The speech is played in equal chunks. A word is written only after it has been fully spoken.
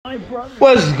My brother.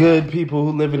 What's good, people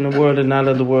who live in the world and not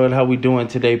of the world? How we doing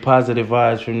today? Positive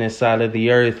vibes from this side of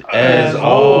the earth. As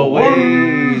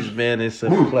always, man, it's a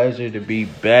pleasure to be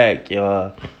back,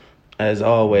 y'all. As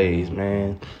always,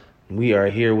 man, we are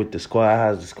here with the squad.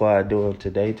 How's the squad doing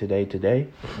today?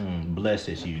 Blessed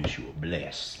as usual.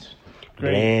 Blessed.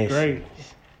 Great.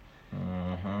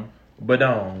 Mm-hmm.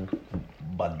 Badong.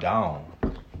 Badong.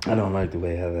 I don't like the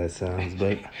way how that sounds,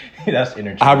 but That's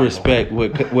interchangeable. I respect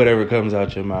whatever comes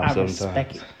out your mouth I sometimes.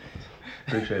 respect it.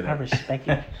 Appreciate I it. respect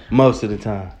it. Most of the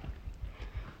time.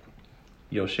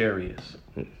 Yo, Sharius.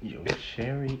 Yo,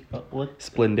 Sherry. What?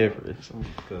 Splendiferous.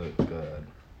 Good.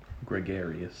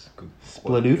 Gregarious.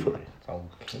 Splendooful.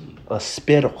 Okay. A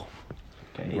spittle.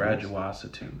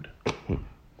 Graduositude.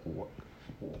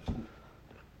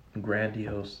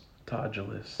 Grandiose.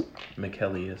 Todulus.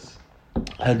 Michaelius.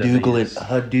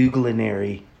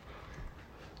 Haduglinary.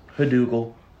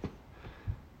 Hadougal.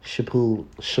 Shapul.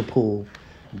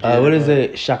 What is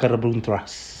it?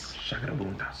 Shakarabuntras.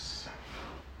 Shakarabundas.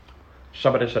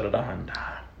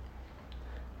 Shabadashadahanda.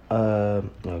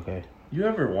 Okay. You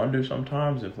ever wonder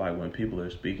sometimes if, like, when people are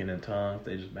speaking in tongues,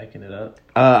 they just making it up?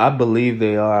 I believe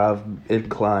they are. I'm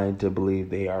inclined to believe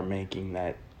they are making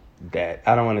that.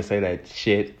 I don't want to say that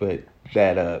shit, but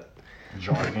that up.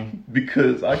 Jargon.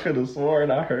 Because I could have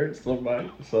sworn I heard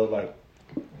somebody. So, like,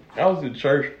 I was in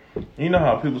church. You know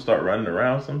how people start running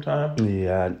around sometimes?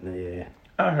 Yeah.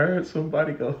 I heard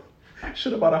somebody go,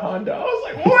 should have bought a Honda. I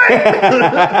was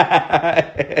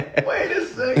like, wait a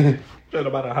second. Should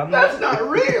have bought a Honda. That's not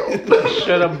real.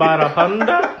 Should have bought a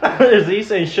Honda? Is he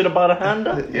saying should have bought a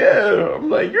Honda? Yeah. I'm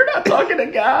like, you're not talking to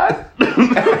God.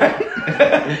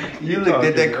 You looked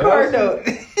at that car note.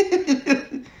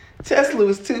 Tesla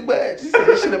was too much. You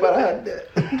said shit about a Honda.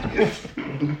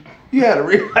 You had a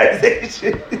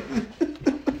realization.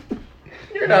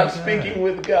 You're not speaking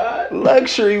with God.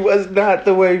 Luxury was not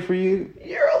the way for you.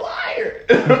 You're a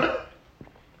liar.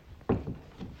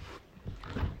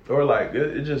 Or like,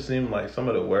 it just seemed like some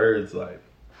of the words, like,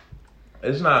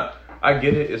 it's not, I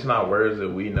get it, it's not words that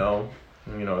we know.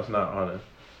 You know, it's not on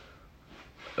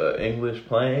a English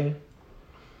plane.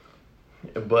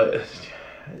 But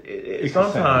it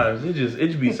sometimes it just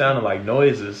be sounding like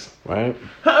noises. Right?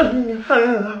 What are you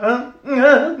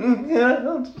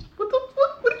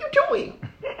doing?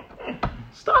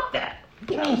 Stop that.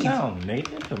 You don't sound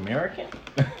Native American.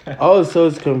 Oh, so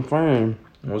it's confirmed.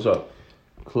 What's up?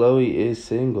 Chloe is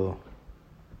single.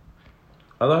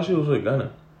 I thought she was with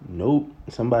Gunna. Nope.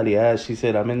 Somebody asked. She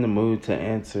said, I'm in the mood to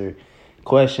answer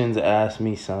questions. Ask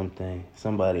me something.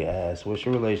 Somebody asked, what's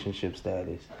your relationship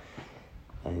status?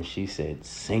 And she said,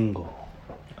 single.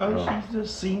 Oh, she's a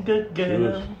single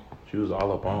girl. She was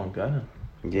all up on Gunna.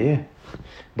 Yeah.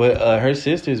 But her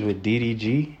sister's with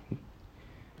DDG.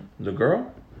 The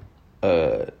girl?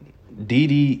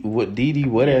 DD,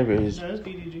 whatever is That's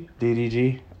DDG.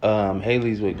 DDG.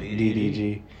 Haley's with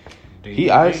DDG. DDG. He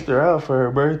iced her out for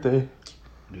her birthday.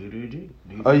 DDG.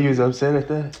 Oh, you was upset at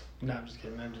that? No, I'm just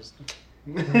kidding. I'm just.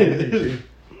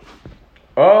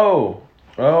 Oh,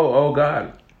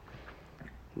 God.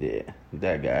 Yeah,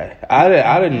 that guy. I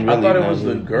didn't really I thought it know was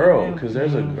the who- girl, because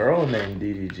there's a girl named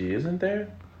DDG, isn't there?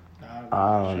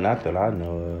 Not that I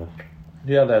know of.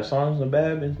 Yeah, that song's the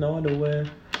bad bitch, no underwear.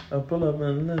 I pull up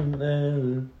and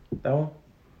that one?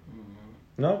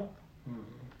 No?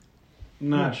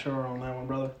 Not sure on that one,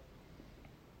 brother.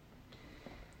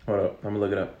 Hold up, I'm gonna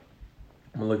look it up.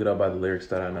 I'm gonna look it up by the lyrics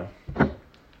that I know.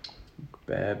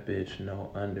 Bad bitch, no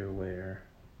underwear.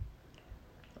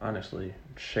 Honestly,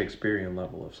 Shakespearean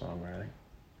level of songwriting.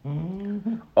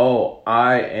 Mm-hmm. Oh,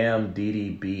 I am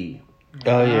DDB.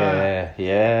 Oh yeah.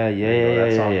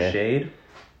 That song Yeah. Shade.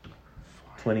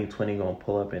 2020 gonna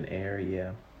pull up in air,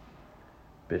 yeah.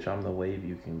 Bitch, I'm the wave,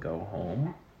 you can go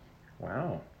home.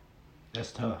 Wow.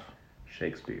 That's tough.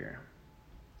 Shakespeare.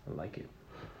 I like it.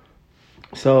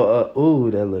 So,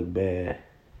 ooh, that looked bad.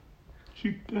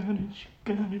 She got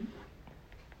it.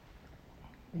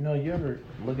 You know, you ever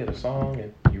look at a song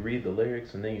and you read the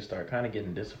lyrics and then you start kind of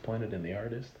getting disappointed in the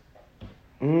artist?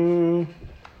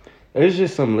 There's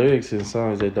just some lyrics in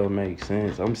songs that don't make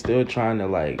sense. I'm still trying to,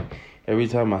 like, every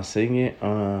time I sing it,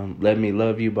 Let Me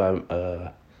Love You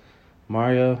by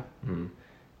Mario. Mm-hmm.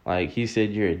 Like, he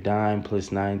said you're a dime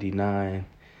plus 99.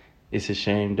 It's a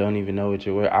shame, don't even know what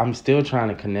you're worth. I'm still trying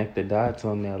to connect the dots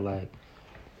on that, like.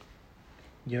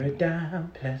 You're a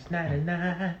dime plus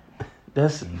 99.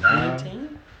 That's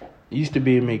 19? used to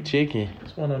be a McChicken.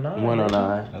 It's 109.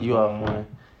 109. That's You off one?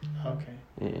 Okay.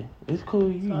 Yeah, it's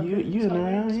cool. You in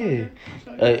around? Yeah. It's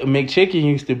okay. McChicken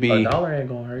used to be $1 ain't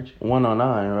gonna hurt you.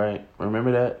 109, right?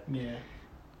 Remember that? Yeah.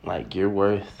 Like, you're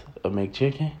worth a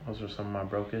McChicken? Those are some of my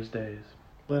brokest days.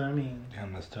 But I mean,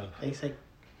 Damn, that's tough. they say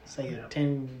a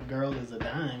 10 girl is a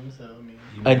dime. So I mean,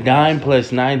 A dime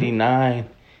plus 99.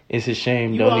 It's a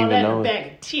shame. you Don't all even that in know a it.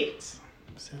 bag of tits.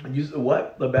 So, You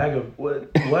what? The bag of what?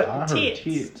 What? I heard Tits.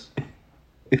 tits.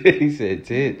 He said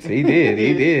tits. He did.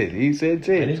 He said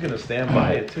And he's tits. gonna stand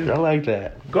by it too. I like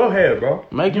that. Go ahead, bro.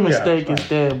 Make a You got it. mistake and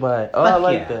stand by it. Oh, I Fuck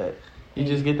like yeah. that. You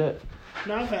just get that?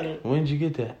 no, I've had it When did you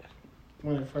get that?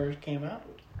 when it first came out.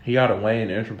 He got a Wayne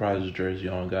Enterprises jersey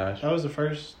on, guys. That was the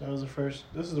first.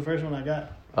 This is the first one I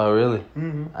got. Oh, really?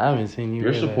 Mm-hmm. I haven't seen you.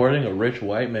 You're wear that. supporting a rich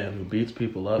white man who beats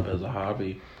people up as a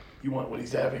hobby. You want what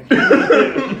he's having?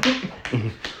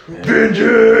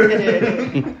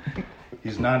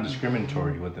 He's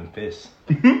non-discriminatory with them fists.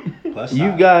 Plus, You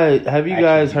size. guys, have you Actually,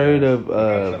 guys he heard does. of He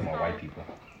got some on white people.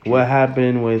 what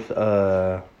happened with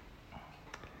the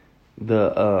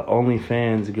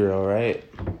OnlyFans girl, right?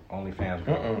 OnlyFans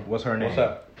girl. Mm-mm. What's her name? What's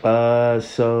up?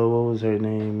 So what was her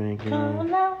name again?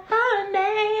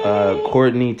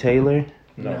 Courtney Taylor.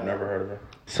 No, No. never heard of her.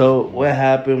 So what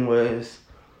happened was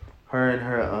her and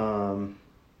her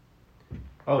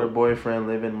boyfriend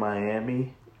live in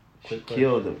Miami. She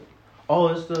killed him. Oh,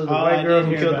 it's the I white girl did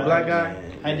who hear killed the about black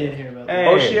it. guy. I did hear about Hey. that.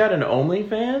 Oh, she had an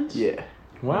OnlyFans? Yeah.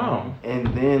 Wow. And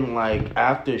then, like,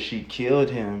 after she killed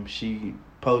him, she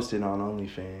posted on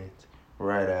OnlyFans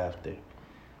right after.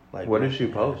 Like, What did she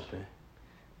post?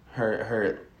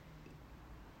 Her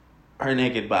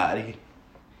naked body.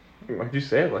 Why'd you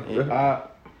say it like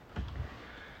that?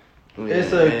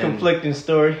 It's Yeah, a and conflicting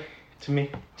story to me.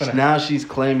 now she's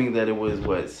claiming that it was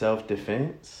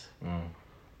self-defense.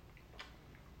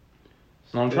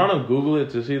 I'm trying to Google it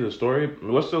to see the story.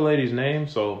 What's the lady's name?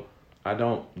 So I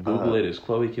don't Google it. Is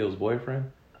Chloe Kill's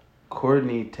boyfriend?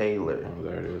 Courtney Taylor. Oh,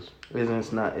 there it is.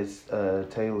 It's not. It's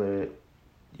Taylor.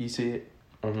 You see it?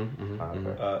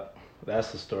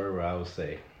 That's the story where I would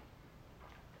say,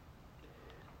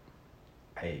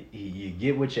 hey, you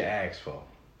get what you ask for,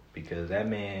 because that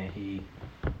man,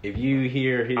 if you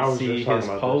hear I was see just talking his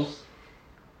about post,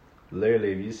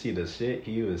 literally, if you see the shit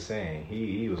he was saying,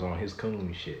 he was on his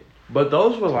coon shit. But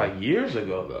those were like years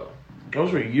ago, though.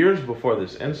 Those were years before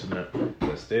this incident.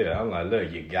 But still, I'm like,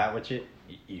 look, you got what you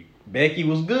Becky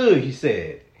was good, he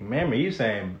said. Remember, you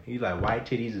saying, he's like, white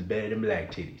titties is better than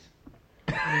black titties.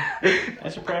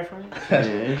 That's your preference. That's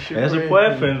a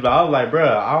preference, but I was like,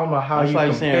 bro, I don't know how It's you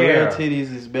like saying real compare.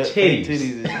 titties is better. Titties. Titties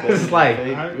is better. It's than like,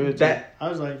 fake real that- I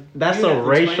was like, That's you a have to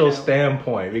explain racial that.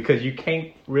 standpoint, because you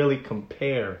can't really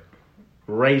compare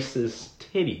racist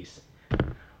titties.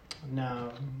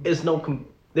 No, It's no,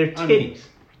 they're titties.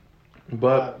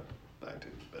 But black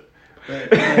titties better.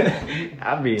 But,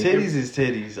 I mean, Titties is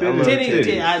titties. I Titties. love titties,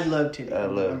 titties. I love titties. I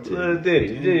love little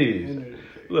titties. titties.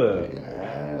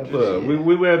 Look,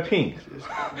 we wear pink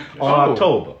on Oh.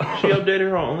 October. she updated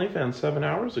her OnlyFans 7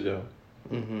 hours ago.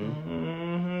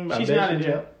 Mm-hmm. She's not in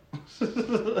jail.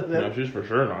 No, she's for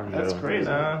sure not in That's jail. crazy.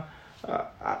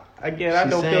 Again, I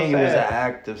She's don't feel saying it was an sad.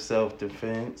 act of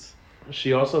self-defense.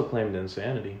 She also claimed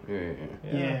insanity.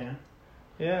 Yeah.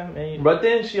 Yeah, man. But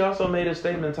then she also made a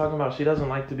statement talking about she doesn't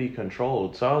like to be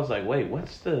controlled. So I was like, wait,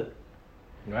 what's the...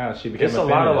 Wow, she became It's a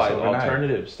lot of like feminist overnight.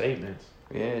 alternative statements.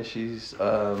 Yeah,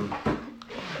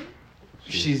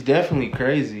 she's definitely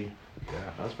crazy. Yeah,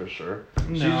 that's for sure.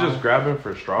 No. She's just grabbing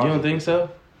for straws. You don't think so?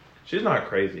 She's not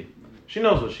crazy. She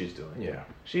knows what she's doing. Yeah.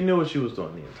 She knew what she was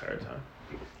doing the entire time.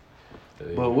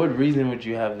 But what reason would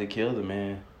you have to kill the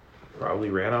man? Probably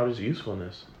ran out his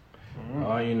usefulness.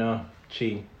 Oh, you know,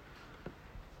 she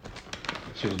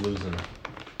was losing.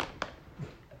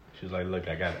 She was like, look,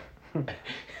 I got it.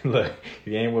 Look, if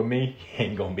you ain't with me, you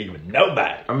ain't gonna be with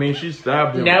nobody. I mean, she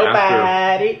stabbed him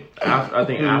Nobody. after I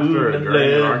think after or Ooh,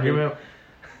 during an love. argument.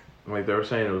 Like they were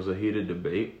saying it was a heated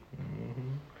debate.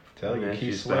 Tell And you, then she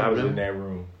Keith Sweat stabbed was him. in that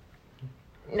room.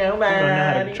 You don't know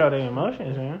how to control their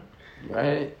emotions, man.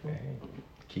 Right?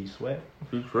 Keith Sweat.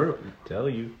 She's true. Tell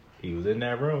you, he was in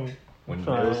that room when he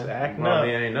Fine. was acting Well, I up.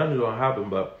 mean, ain't nothing gonna happen,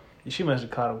 but She must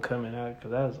have caught him coming out,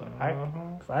 because I was like, Uh-huh.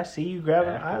 if I see you grabbing,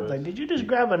 I was Afterwards. like, did you just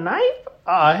grab a knife?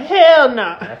 Oh, hell no.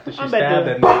 After she I'm stabbed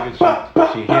about that to-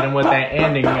 nigga, she hit him with that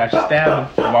ending. I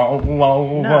stabbed him. It's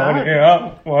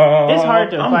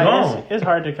hard to I'm fight. gone. It's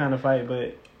hard to kind of fight,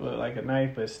 but with like a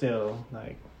knife, but still,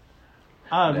 like,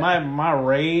 my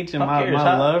rage and I'm my curious,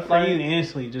 how- love for like- you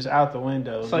instantly just out the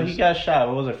window. So he Just- got shot.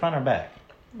 What was it, front or back?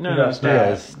 no, he no, got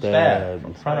stop.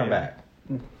 Stabbed. Front or back?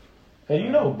 hey, you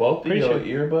know both of Pretty your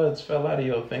sure. earbuds fell out of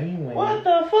your thingy when What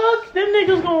the fuck? Them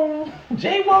niggas gon'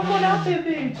 jaywalk on out there,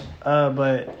 bitch.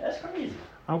 But That's crazy.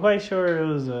 I'm quite sure it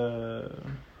was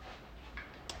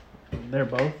they're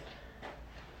both.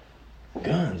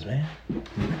 Guns, man.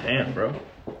 Damn, bro.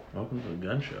 Welcome to the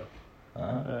gun show.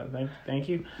 Thank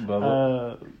you.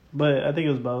 But But I think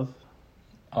it was both.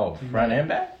 oh, front and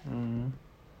back. Mm-hmm.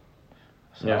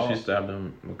 So, Yeah, she stabbed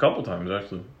him a couple times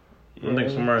actually. I think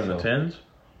somewhere in the So- 10s.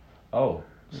 Oh,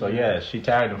 so yeah, she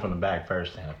tagged him from the back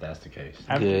first, then, if that's the case.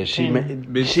 Yeah, she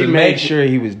Bitch, she to made make sure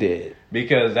he was dead.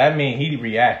 Because that means he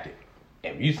reacted.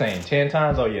 If you saying 10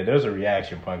 times, oh yeah, there's a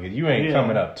reaction point. Cause you ain't Yeah.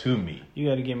 coming up to me. You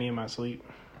got to get me in my sleep.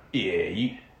 Yeah,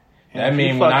 you. And That if you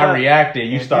means when fuck I up- reacted,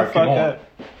 you If start fuck come on. up,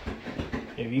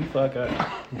 if you fuck up,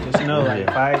 just know like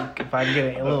if I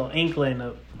get a little inkling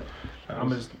of, I'm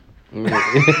just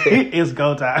it's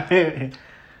go time.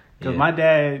 Because Yeah. my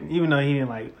dad, even though he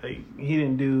didn't he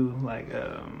didn't do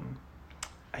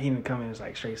he didn't come in as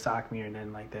like straight sock me or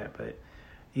nothing like that, but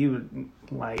he would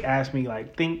like ask me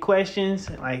like think questions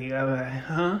like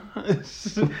huh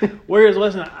words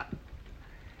wasn't.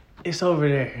 It's over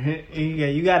there.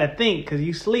 You gotta think because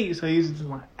you sleep. So he's just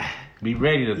like, Be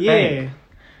ready to yeah. think.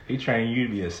 He trained you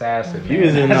to be assassin. If you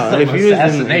was in That's the, some if you was in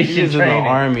assassination the training.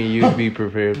 army, you'd be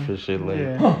prepared for shit like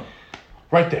Yeah.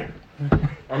 Right there.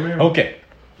 I mean, Okay.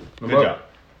 Good Bro, job.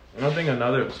 I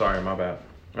think sorry, my bad.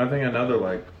 I think another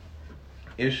like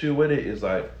issue with it is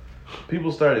like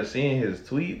people started seeing his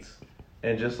tweets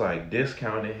and just like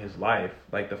discounting his life.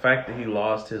 Like the fact that he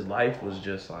lost his life was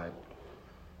just like,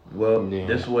 well, Yeah.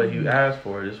 this is what he asked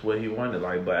for, this is what he wanted.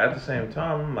 Like, but at the same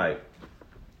time, I'm like,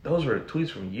 those were tweets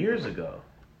from years ago.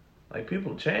 Like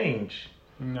people change.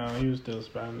 No, he was still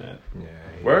spouting that. Yeah.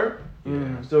 Word?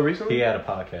 Mm. Still recently? He had a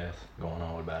podcast going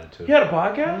on about it too. He had a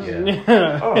podcast?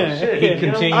 Yeah. Oh shit. He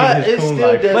continued it his coon still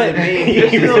life. doesn't mean It's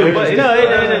still- but it's No, it still-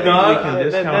 doesn't. no, we can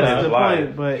discount That's his the life.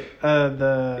 point. But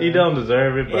the He don't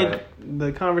deserve it, but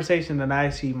the conversation that I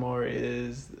see more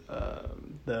is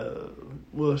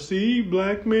see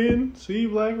black men.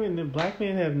 The black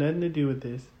men have nothing to do with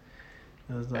this.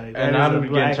 I was like, and that is a I'm getting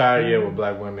black tired man. of with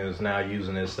black women is now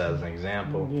using this as an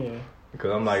example Yeah. because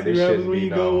I'm like, See this what happens shouldn't when be you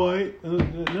go no.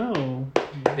 white. No.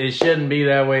 It shouldn't be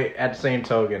that way. At the same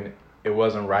token, it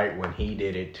wasn't right when he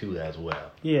did it too as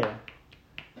well. Yeah.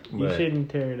 You But- shouldn't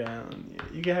tear down.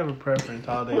 You can have a preference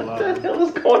all day What long. the hell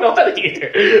is going on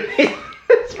here?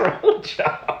 What's wrong with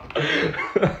y'all?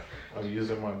 I'm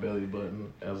using my belly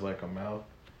button as like a mouth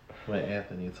when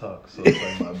Anthony talks, so it's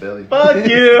like my belly Fuck button.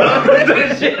 you! Put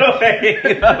that shit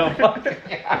away. No, fuck.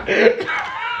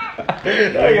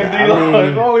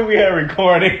 If only we had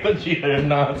recording, but you had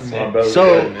My nonsense. belly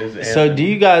button is So Anthony. do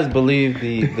you guys believe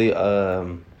the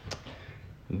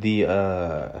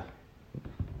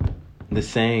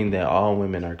saying that all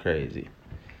women are crazy?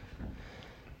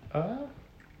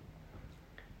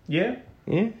 Yeah.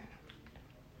 Yeah.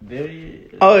 There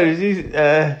you Oh,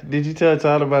 did you tell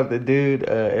Todd about the dude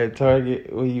at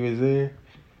Target when you was there?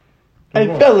 Hey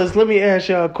fellas, let me ask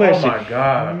y'all a Oh question. my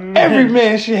god. Every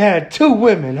man should have 2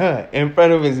 women, huh? In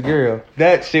front of his girl.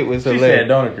 That shit was She hilarious. said,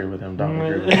 "Don't agree with him. Don't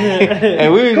agree with him."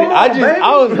 And Come on,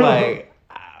 I was baby. like,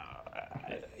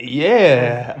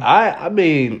 yeah. I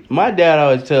mean, my dad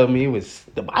always told me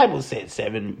the Bible said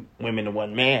 7 women to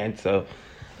 1 man, so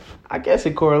I guess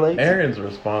it correlates. Aaron's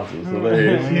response was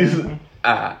hilarious. He's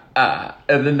and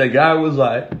then the guy was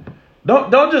like,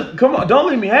 "Don't just come on, don't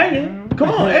leave me hanging. Come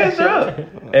on, answer up."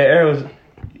 And Aaron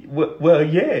was, "Well,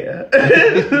 yeah."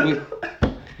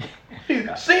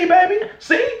 See, baby,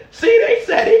 see, they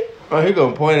said it. Oh, he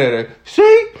gonna point at her.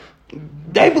 See,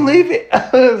 they believe it. I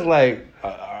was like,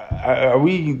 are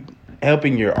we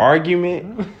helping your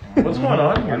argument? What's going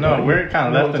on here? I know, buddy? we're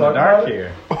kind of You left in wanna the talk dark about it?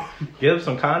 here. Give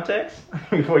some context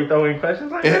before you throw any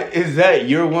questions like that. Is that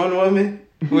your one woman?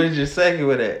 Where's your second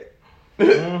with that?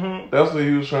 That's what he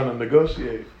was trying to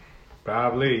negotiate.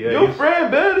 Probably, yeah. Your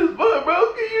friend bad as fuck,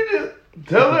 bro. Can you just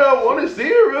tell her I want to see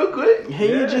her real quick? Can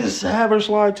you just have her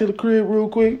slide to the crib real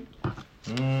quick?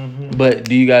 Mm-hmm. But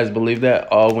do you guys believe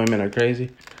that all women are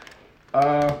crazy?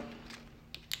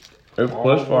 If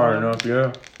pushed far enough,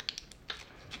 yeah.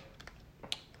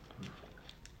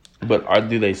 But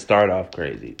do they start off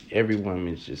crazy? Every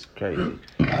woman's just crazy.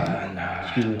 Nah,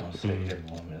 I don't say every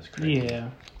woman is crazy. Yeah.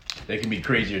 They can be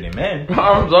crazier than men.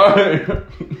 I'm sorry.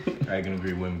 I can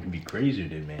agree women can be crazier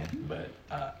than men, but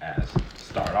as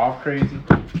start off crazy.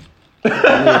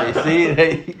 Yeah,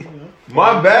 see,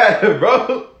 My bad,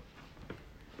 bro.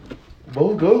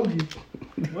 Bulgogi.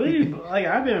 What do you like?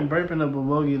 I've been burping up a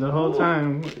bogey the whole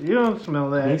time. You don't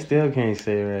smell he that. still can't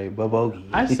say it right. Bobogi.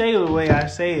 I say it the way I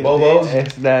say it. Bobo. bitch.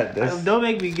 That's not. That's, Don't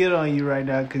make me get on you right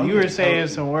now because you were saying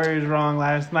some words wrong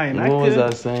last night. And what was I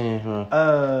couldn't- saying,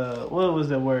 huh? What was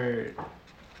the word?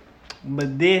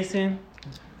 Medicine.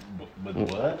 But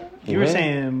what? You were What?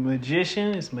 saying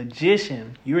magician. It's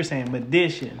magician. You were saying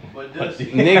magician.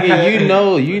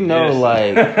 Nigga, you know,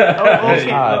 like that's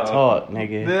how I talk,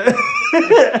 nigga.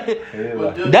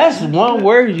 That's one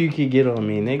word you could get on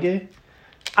me, nigga.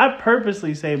 I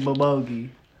purposely say babogi.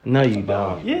 No, you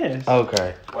don't. Yes.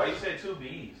 Okay. Why you say two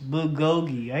B's?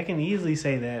 Bulgogi. I can easily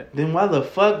say that. Then why the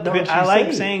fuck don't you I like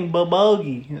say it? saying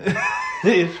babogi.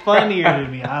 It's funnier to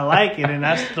me. I like it, and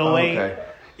that's the way Okay.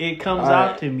 it comes All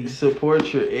off right. to me.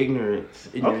 Support your ignorance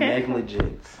and your Okay.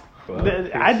 negligence.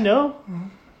 I know.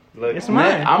 Look, It's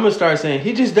mine. I'm gonna start saying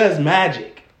he just does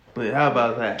magic. But how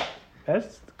about that?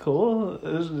 That's cool.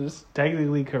 It's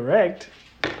technically correct.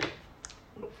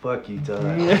 Fuck you, Todd.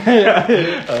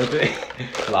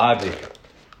 Logic.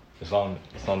 It's on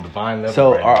divine level.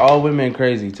 So right are now. all women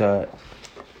crazy, Todd?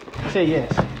 Say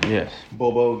yes. Yes.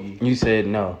 Bobogi. You said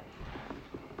no.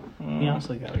 You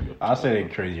also gotta go. I'll say they're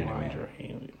crazier than me.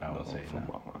 Andre. I would say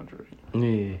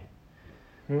no.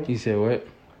 Yeah. You said what?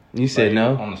 You said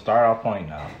no? On the start off point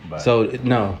now. But So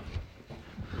no.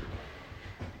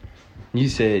 You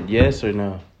said yes or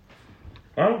no?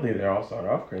 I don't think they all start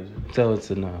off crazy. So it's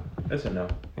a no. It's a no.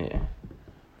 Yeah.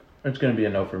 It's gonna be a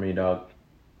no for me, dog.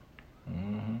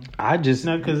 I just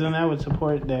No, because then that would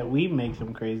support that we make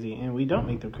them crazy, and we don't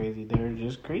make them crazy. They're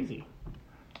just crazy.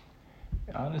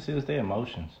 honestly, it's their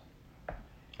emotions.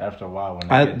 After a while, when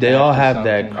I- get they all attached to have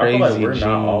that something, I feel like Crazy we're gene.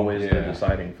 not always the Yeah.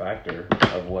 deciding factor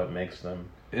of what makes them.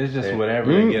 It's just Yeah.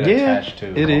 whatever they get Yeah, attached to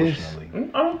it is. emotionally.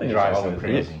 I don't think Drives it's them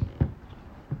always crazy.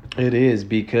 it is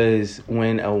because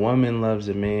when a woman loves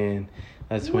a man,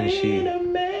 that's when she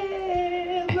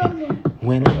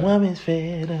when a woman's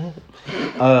fed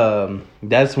up.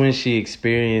 That's when she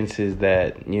experiences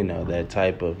that, you know, that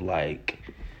type of like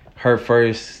her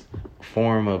first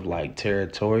form of like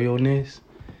territorialness.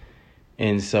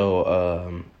 And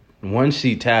so once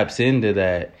she taps into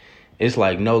that, it's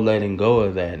like no letting go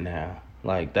of that now.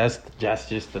 Like that's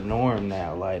just the norm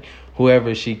now. Like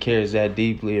whoever she cares that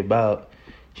deeply about,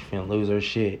 she finna lose her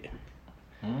shit.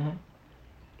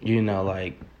 You know,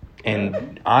 like,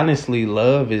 and honestly,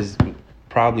 love is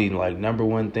probably like number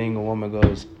one thing a woman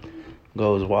goes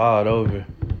wild over.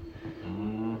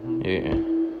 Yeah,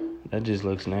 that just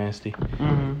looks nasty.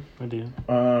 Mm-hmm. I do.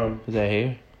 Is that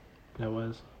hair? That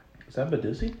was. Is that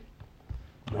Badisi?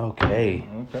 Okay,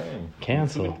 Okay.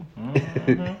 cancel.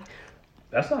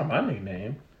 That's not my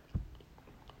nickname.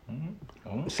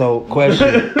 So,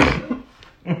 question.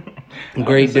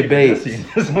 Great debate.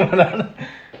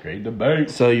 Great debate.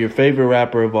 So, your favorite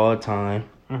rapper of all time?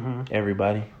 Mm-hmm.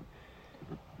 Everybody.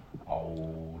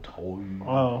 Oh, toy.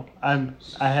 Oh, I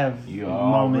have You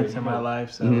moments already in my know.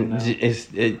 life, so no.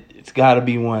 It's got to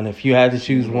be one. If you had to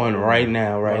choose one right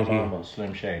now, right My here, mama,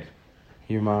 Slim Shady.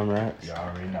 your mom raps. You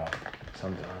already know.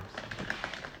 Sometimes.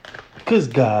 Cause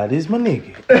God is my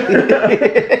nigga.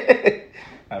 I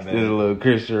This bet. is a little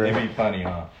Christian It'd rap. be funny,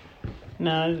 huh?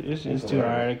 No, it's too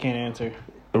hard. I can't answer.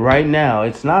 Right now,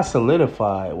 it's not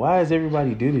solidified. Why does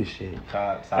everybody do this shit?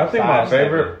 I think my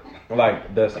favorite,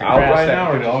 like that's out right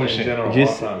now, or the just in ocean. general.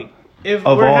 Just all time? If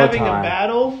Of we're all having time. a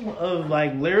battle of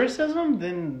like lyricism,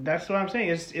 then that's what I'm saying.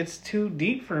 It's too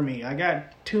deep for me. I got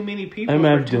too many people.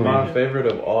 MF for too Doom. My many- favorite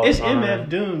of all It's time MF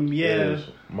Doom, yeah. is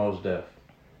Mos Def.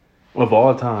 Of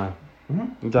all time.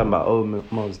 Mhm. You talking about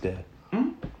old Mos Def.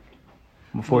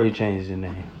 Before he changed his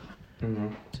name.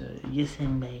 Yes,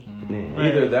 and me. Yeah.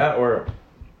 Either that or,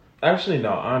 actually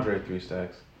no, Andre 3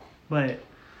 Stacks. But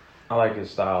I like his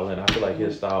style, and I feel like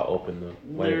his style opened the way for a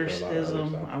lot of other lyricism,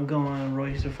 stuff. I'm going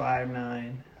Royce to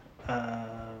 5'9".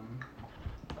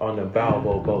 On the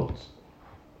Balbo boats.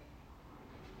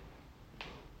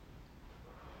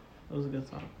 That was a good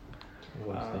song.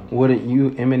 What are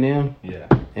you, Eminem? Yeah.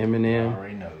 Eminem. I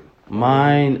already know.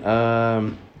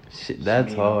 Mine, shit,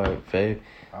 that's hard, fave.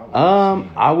 I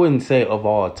I wouldn't say of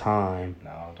all time.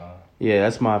 No, dog. Yeah,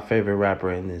 that's my favorite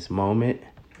rapper in this moment.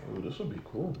 Ooh, this would be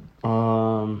cool.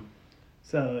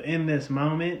 So in this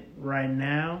moment, right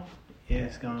now,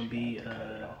 it's gonna be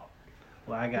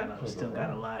well, still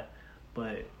got a lot,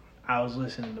 but I was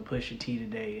listening to Pusha T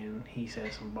today, and he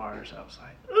said some bars. I was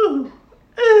like, ooh,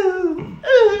 ooh,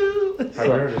 ooh. Have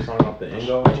you heard the song off the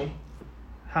Ingo album?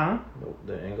 Huh?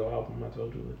 The Ingo album I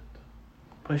told you.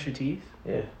 Pusha T's?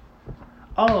 Yeah.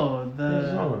 Oh, There's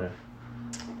a song on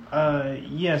there.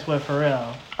 yes, with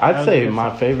Pharrell. That I'd was a say good my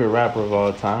song. favorite rapper of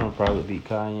all time would probably be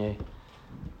Kanye.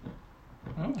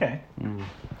 Okay.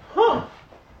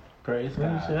 Praise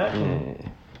God. Yeah.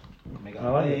 Make I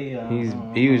like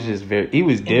it. He was just he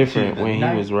was different the when he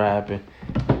night. was rapping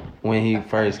when he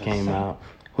first came out.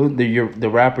 Who the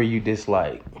rapper you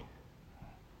dislike?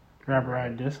 Rapper I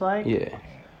dislike? Yeah.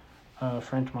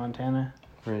 French Montana.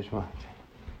 French Montana.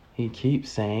 He keeps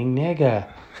saying nigga.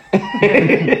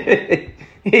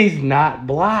 He's not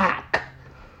black.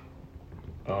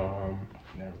 Never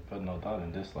put no thought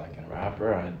in disliking a rapper.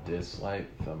 Rapper I dislike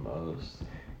the most.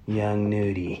 Young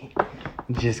Nudie.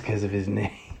 Just because of his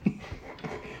name.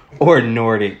 Or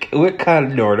Nordic. What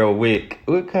kind of Nordo Wick?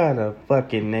 What kind of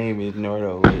fucking name is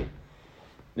Nordo Wick?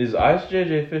 Is Ice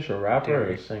JJ Fish a rapper or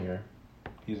a singer?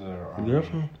 He's a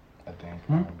Girlfriend? I think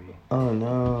R&B. Oh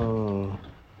no.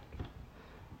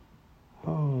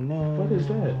 Oh no. What is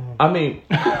that? I mean,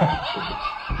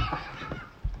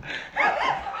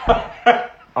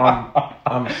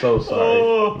 I'm so sorry.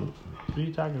 What are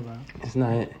you talking about? It's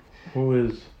not. Who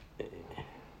is?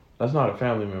 That's not a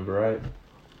family member, right?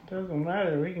 Doesn't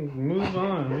matter. We can move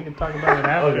on. We can talk about it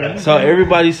after. Okay. So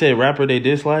everybody said rapper they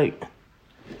dislike?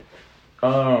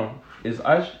 Is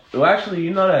Ice? Well, actually,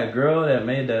 you know that girl that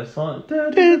made that song? Yeah,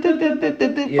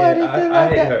 I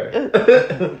hate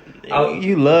her.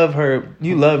 You love her.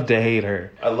 You love to hate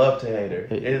her. I love to hate her.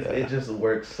 It just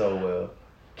works so well.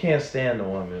 Can't stand the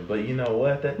woman, but you know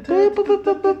what? That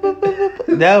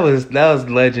was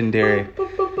legendary.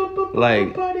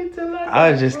 Like,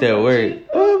 I was just at work.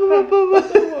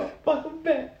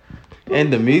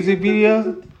 And the music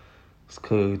video was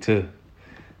cool too.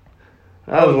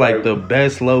 That was like the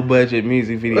best low budget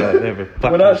music video I've ever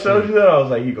fucking When I showed seen. you that, I was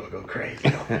like, you gonna go crazy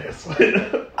on this.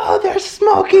 Oh, they're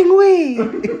smoking weed.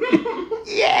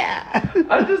 Yeah.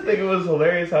 I just think it was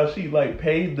hilarious how she like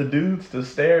paid the dudes to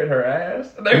stare at her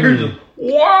ass. And they were just,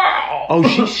 wow. Oh,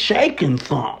 she's shaking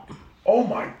something. Oh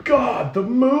my god, the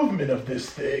movement of this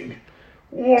thing.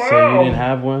 Wow. So you didn't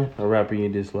have one? A rapper you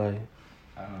dislike?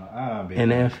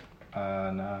 NF?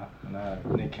 Nah,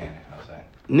 Nick Cannon, I'll say.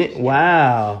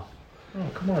 Wow. Oh,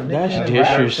 come on, Nick That's Cannon, rap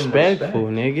some disrespectful,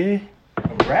 respect. nigga.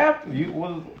 Rap? You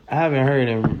was. I haven't heard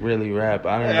him really rap.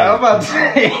 I don't Yeah, I was know. about to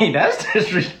say, that's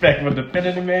disrespectful.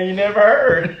 Defending the man you never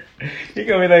heard. You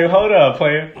gonna be like, hold up,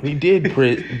 player. He did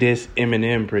diss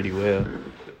Eminem pretty well.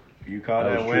 You call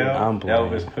That that was true. well? I'm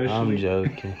playing. Elvis Push. I'm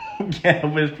joking. Yeah,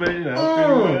 Elvis Push. That was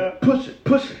pretty well.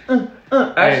 Push it.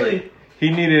 Actually, He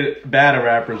needed battle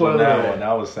rappers on that Coil one.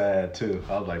 That was sad too.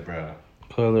 I was like, bro.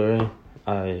 Color.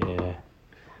 Oh yeah.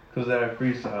 because that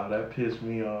freestyle, that pissed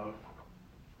me off.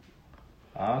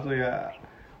 Honestly, I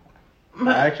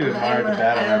actually admired the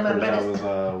battle rappers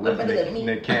that was with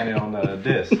Nick Cannon on the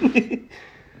disc.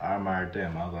 I admired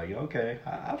them. I was like, okay,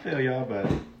 I feel y'all, but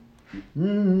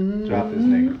drop this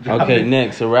nigga. Drop Okay, it.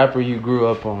 next, a rapper you grew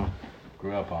up on.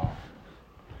 Grew up on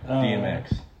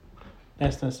DMX.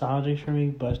 That's nostalgic for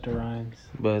me. Busta Rhymes.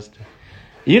 Busta.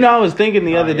 You know, I was thinking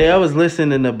the other day, I was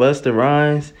listening to Busta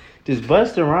Rhymes. Does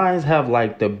Busta Rhymes have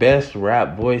like the best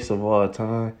rap voice of all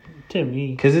time? To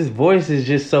me. Cause his voice is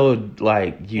just so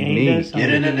like unique.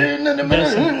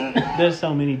 There's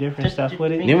so many different stuff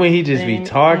with it. Then when he just be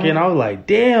talking, I was like,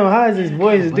 damn, how does his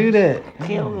voice do that?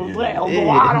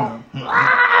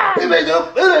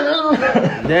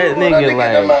 That nigga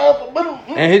like,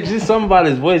 and it's just something about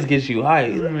his voice gets you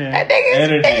hyped. Man.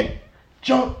 Energy.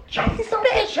 Jump.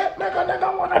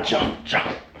 Nigga wanna jump.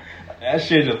 That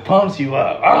shit just pumps you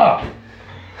up. Ah.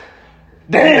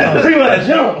 Damn, you wanna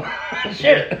jump.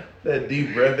 Shit. That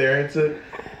deep breath there into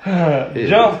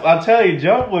Jump, I tell you,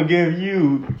 Jump will give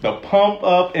you the pump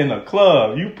up in the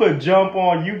club. You put Jump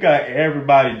on, you got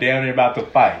everybody down there about to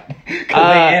fight. Cause they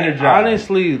energized.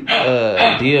 Honestly,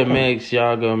 DMX,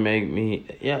 y'all gonna make me.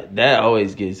 Yeah, that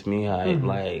always gets me hyped.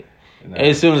 Like,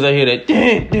 as soon as I hear that,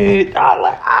 I'm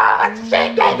like,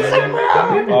 shit, that's some real.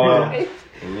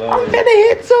 I'm gonna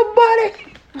hit somebody.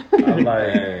 I'm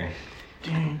like, hey.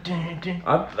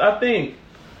 I think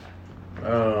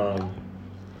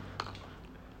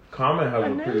Common has a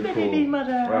pretty cool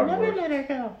rap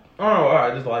voice. Oh,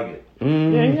 I just like it.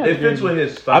 Mhm. It fits with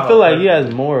his style. I feel like he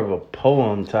has more of a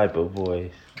poem type of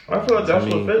voice. I feel like that's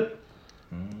what fit.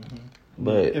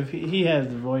 But If he has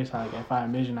the voice, like if I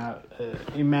imagined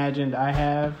I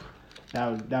have,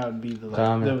 that would be the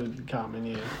common.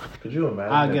 Yeah, Could you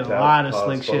imagine? I'll get a if lot of Tap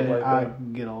slick spoke shit. like I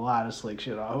that? get a lot of slick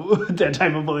shit off with that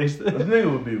type of voice. This nigga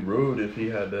would be rude if he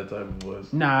had that type of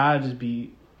voice. Nah, I'd just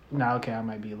be. Nah, okay, I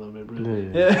might be a little bit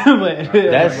rude. Yeah. But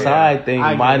that side thing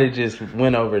I might get have just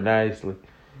went over nicely.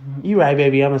 You right,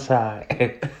 baby? I'm a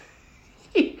side.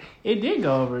 it did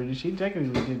go over. She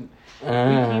technically didn't.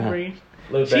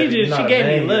 Look, She baby, you're just not gave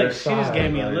me a banging look. your She just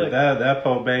gave me a side. look. That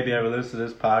poor baby ever listen to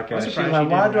this podcast. She's She's like,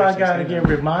 why do I gotta get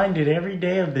reminded every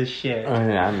day of this shit?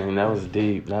 I mean, that was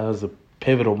deep. That was a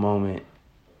pivotal moment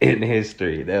in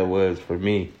history. That was for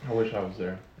me. I wish I was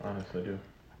there. Honestly, do.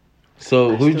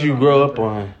 So, I who'd still you don't grow up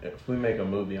remember. on? If we make a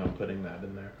movie, I'm putting that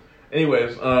in there.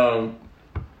 Anyways,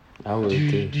 I would too.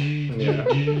 Yeah,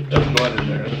 that's going in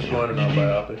there. That's going in our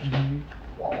biopic.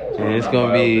 And it's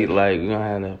gonna be like we're gonna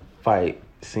have a fight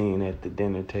scene at the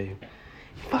dinner table.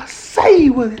 If I say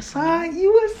you was inside,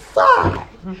 you inside.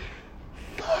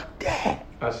 Fuck that.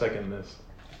 I second this.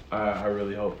 I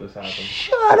really hope this happens.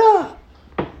 Shut up.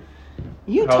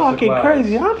 You House of talking Clouds.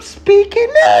 crazy. I'm speaking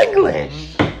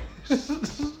English.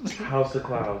 House of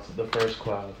Clouds, the first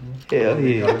cloud. Hell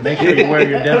yeah. Make sure you wear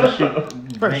your devil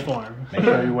shit. First form. Make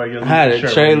sure you wear your Had a shirt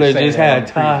when trailer you say just that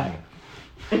had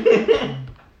on Ty.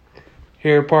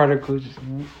 Hair particles.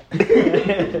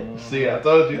 See, I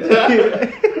told you that.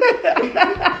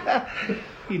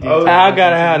 He did. Oh, I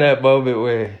gotta have that moment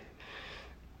where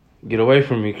get away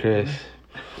from me, Chris.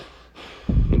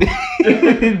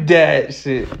 That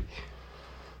shit.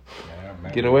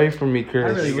 preview. Get away from me, I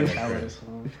Chris. really wish I would have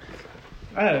sung.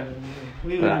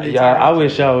 Y'all, I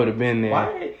wish y'all would have been there.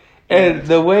 Why? And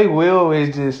the way Will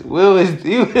is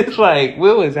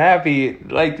happy,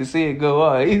 like to see it go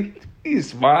on. He's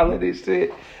smiling and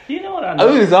shit. You know what I I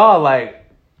know? was all like,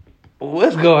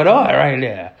 "What's going on right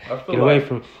now? I feel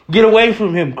Get away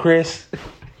from him, Chris.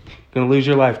 Gonna lose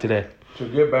your life today." To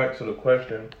get back to the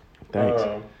question, Thanks.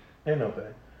 Ain't no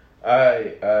thing.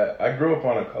 I grew up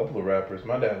on a couple of rappers.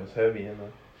 My dad was heavy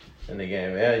in the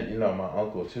game, and my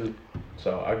uncle too.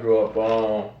 So I grew up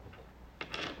on,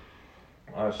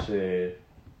 I said,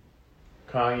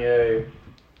 Kanye,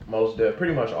 Mos Def,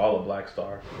 pretty much all of Black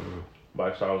Star.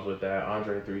 Black Star was with that.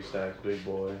 Andre 3 Stacks, Big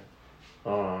Boy.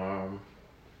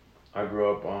 I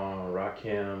grew up on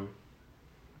Rakim,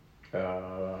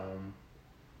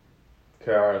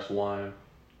 KRS-One.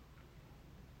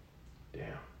 Damn,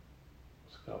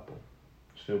 it's a couple.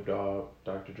 Snoop Dogg,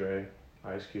 Dr. Dre,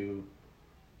 Ice Cube,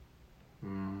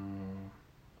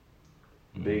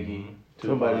 Biggie.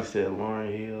 Somebody Tupac. said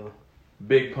Lauryn Hill.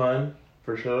 Big Pun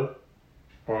for sure.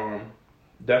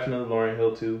 Definitely Lauryn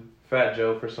Hill too. Fat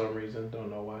Joe for some reason, don't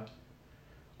know why.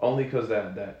 Only cause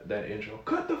that intro.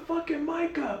 Cut the fucking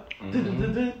mic up.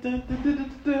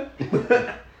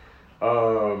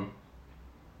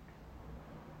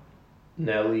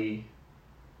 Nelly.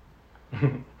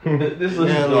 This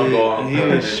list is gonna go on. He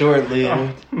was short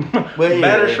lived. But yeah.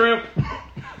 Batter shrimp.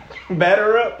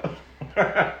 Batter up.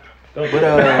 But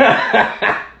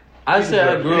I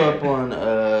said I grew up on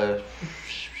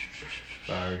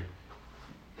Sorry.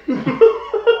 You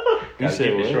Gotta said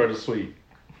keep what? it short and sweet.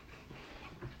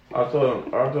 I told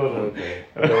him, Okay.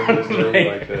 don't deserve him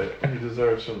like that. He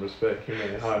deserves some respect. He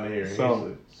made it hot in here. And Some. he's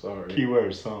like, sorry.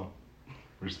 Keyword some.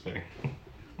 Respect.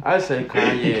 I say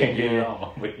Kanye You can't get it again.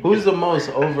 all. but- Who's the most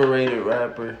overrated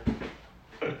rapper?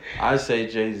 I say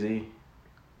Jay-Z.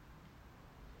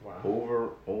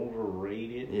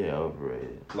 Overrated? Yeah,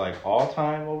 overrated. Like all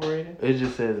time overrated? It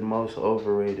just says most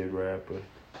overrated rapper.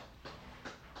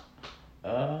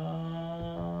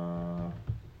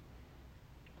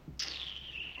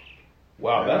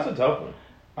 Wow, that's a tough one.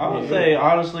 I would say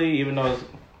honestly, even though it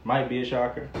might be a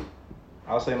shocker,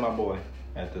 I'll say my boy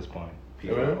at this point.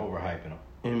 People are overhyping him.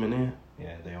 Eminem.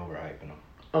 Yeah, they overhyping him.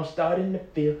 I'm starting to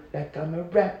feel like I'm a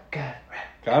rap guy.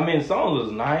 I mean, songs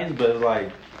was nice, but it's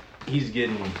like he's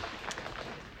getting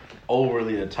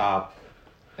overly the top,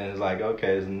 and it's like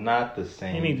okay, it's not the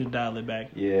same. You need to dial it back.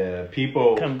 Yeah,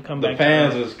 people. Come the back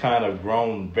fans to has kind of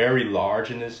grown very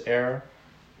large in this era,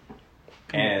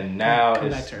 and now come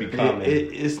back it's to earth. becoming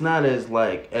It's not as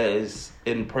as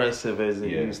impressive as it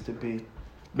Yeah. used to be.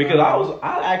 because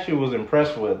I actually was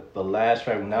impressed with the last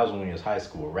track when that was when he was high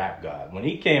school, Rap God. When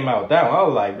he came out with that one, I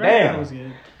was like, That damn, was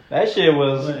good. that shit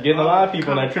was But, getting a lot of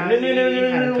people like, Kanye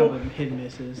had a couple of hit and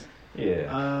misses.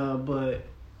 yeah. But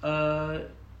I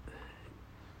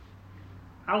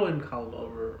wouldn't call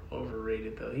him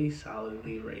overrated though. He's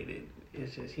solidly rated.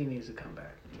 It's just he needs to come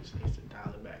back. He just needs to dial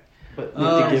it back. But Need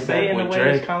to get say back in a with way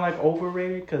Drake. it's kind of like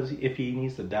overrated because if he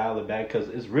needs to dial it back, because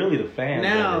it's really the fans.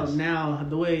 Now that is-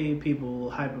 the way people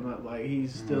hype him up, like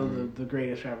he's still the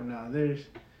greatest rapper now.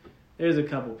 There's a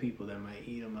couple people that might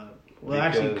eat him up. Well,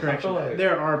 actually, Because I correction. feel like-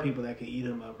 There are people that can eat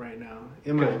him up right now,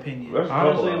 in my opinion. There's a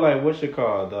honestly, couple like what's it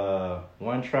called? The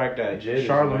one track that Jid is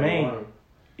Charlemagne number one.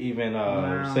 even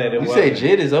Wow. said it You was. say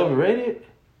Jid is overrated?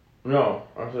 No,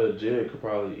 I said Jid could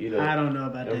probably eat up I don't know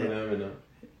about that. Eminem and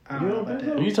I don't know about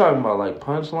that. You talking about like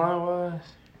punchline wise?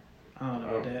 I don't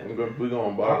know about that. we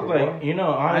going I bar was for bar. like, I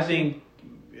honestly,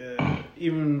 think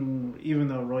even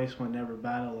though Royce would never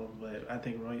battle him, but I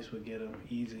think Royce would get him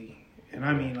easy. And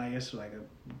I mean, like it's like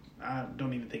I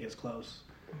don't even think it's close.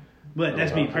 But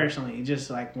that's me personally. Just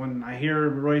like when I hear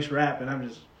Royce rap, and I'm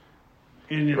just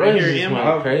And then I Royce hear just Emma.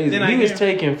 went crazy. Then I He was hear-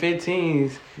 taking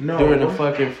 15s No. during the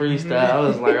fucking freestyle. I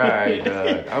was like, all right,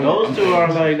 dog. Those two are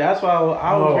like, that's why I would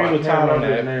Oh, agree I with can't Todd on remember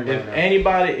that. his name If right now.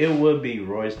 anybody, it would be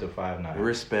Royce the 5'9".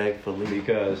 Respectfully.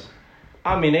 Because,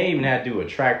 I mean, they even had to do a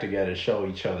track together to show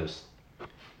each other's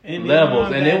and levels.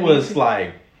 even And Bad it was Meets-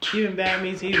 like, even Bad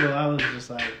Meets Evil, I was just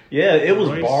like, yeah, it was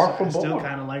Royce, bar for I still bar.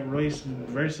 kind of like Royce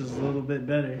versus a little bit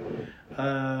better.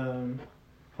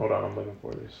 Hold on, I'm looking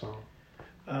for this song.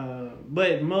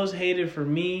 But most hated for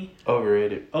me,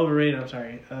 Overrated. overrated. I'm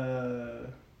sorry.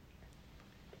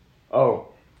 Oh,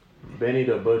 Benny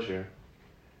the Butcher.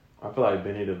 I feel like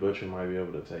Benny the Butcher might be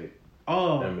able to take.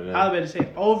 Oh, Eminem. I was about to say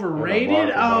overrated. Bar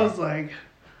for I bar. was like,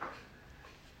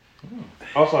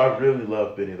 Also, I really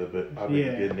love Benny the Butcher. I've been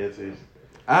Yeah. getting into it.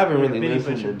 I haven't really Benny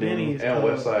listened Butcher, to Benny. Benny's And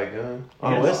cold. West Side Gun. Oh,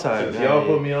 Yes. West Side Since Gun. y'all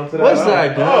put me onto that. West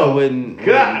Side Gun wouldn't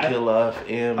God. kill off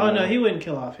him. Oh no, he wouldn't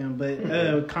kill off him,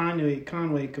 but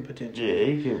Conway could potentially. Yeah,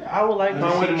 he could. I would like to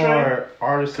Conway see the more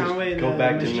artists Conway go the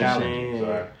back to Machine. challenge.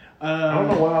 Sorry. I don't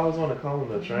know why I was on the call on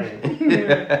the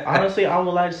train. Honestly, I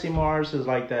would like to see more artists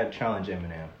like that challenge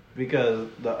Eminem. Because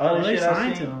the other Well, they shit I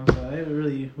signed to seen... him, so they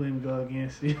really wouldn't go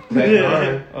against you. Tech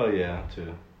Nine. Oh, yeah,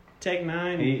 too. Tech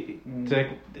Nine, Tech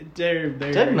they're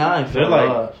Tech 9 They're fell like-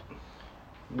 off.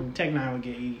 Tech Nine would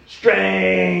get eat.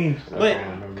 Strange. But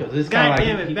Because it's God kind of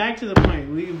damn like it, back to the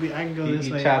point. I can go he this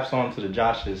way. taps on to the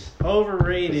Josh's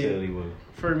Overrated facility with...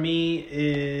 for me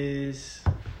is,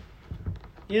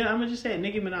 I'm gonna just say it,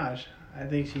 Nicki Minaj. I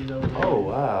think she's overrated. Oh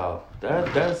wow,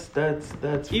 that's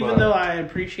Even fun. though I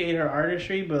appreciate her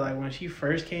artistry, but like when she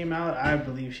first came out, I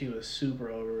believe she was super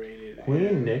overrated.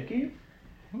 Queen Nicki?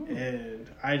 And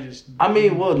I just, I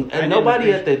mean, well, I didn't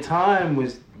nobody at appreciate- the time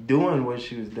was doing what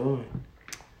she was doing.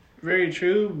 very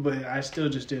true, but I still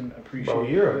just didn't appreciate. Bro,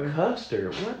 you're a her.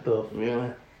 custard. What the?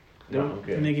 Really?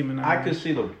 Okay. Nicki Minaj. I could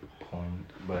see the point,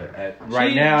 but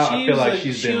right now I feel like she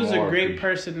was a great appreciated.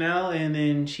 personnel, and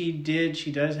then she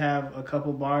does have a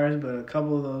couple bars, but a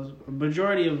couple of those,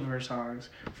 majority of her songs,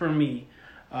 for me,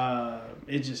 I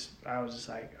was just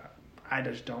like, I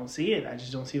just don't see it. I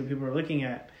just don't see what people are looking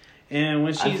at. And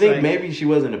when she's I think like, maybe she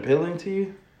wasn't appealing to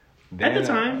you. at the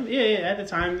time, at the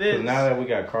time, Because this, now that we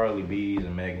got Carly B's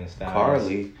and Megan Thee Stallion.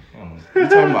 Carly. You You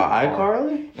talking about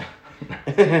iCarly?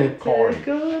 Carly.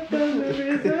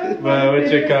 But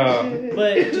what you call?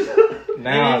 but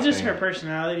Now and it's I just think- her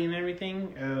personality and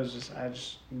everything. It was just I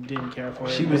just didn't care for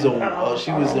it. She was a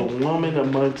woman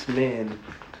amongst men.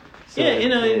 So, Yeah,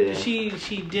 yeah.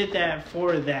 she did that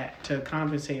for that to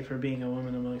compensate for being a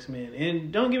woman amongst men.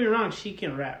 And don't get me wrong, she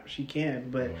can rap, she can,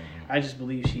 but I just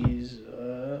believe she's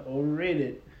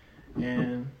overrated.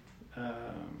 And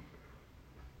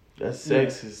That's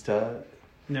sexist, Todd.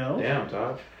 no, Damn,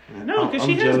 Todd. no, because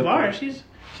she I'm has joking. bars.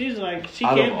 She's like she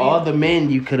Out can't of be. all the men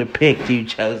you could have picked, you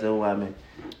chose a woman.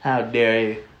 How dare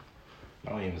you? I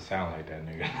don't even sound like that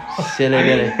nigga. Shit, I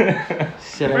gotta. the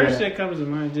Shit, I first gotta. that comes to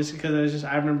mind, just because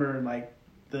I remember like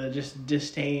the just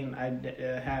disdain I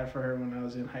had for her when I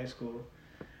was in high school.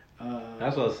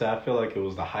 That's what I said. I feel like it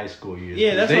was the high school years.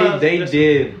 Yeah, that's what I was- they that's-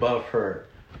 did buff her.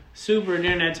 super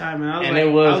during that time, and I was And like,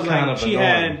 it was I was kind like, of she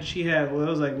annoying. had what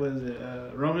was like, what is it,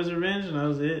 Roman's Revenge, and that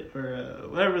was it, or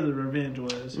whatever the revenge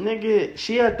was. Nigga,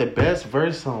 she had the best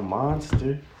verse on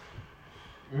Monster.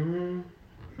 Mm,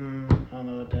 I don't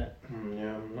know what that.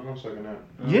 yeah, I'm not second that.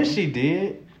 Yes, she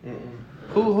did. Mm-mm.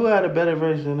 Who had a better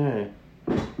verse than her?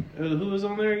 Who was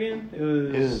on there again? It was.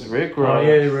 It was Rick Oh, Ross.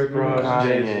 yeah, Rick Ross,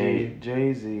 Kanye,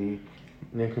 Jay-Z,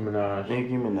 Nicki Minaj.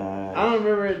 Nicki Minaj. I don't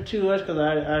remember it too much because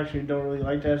I actually don't really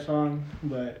like that song,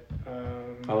 but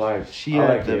I like. She I had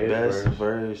like the his best verse.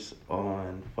 verse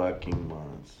on fucking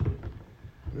Monster.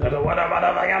 What a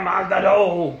motherfucking monster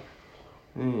though.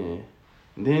 Yeah.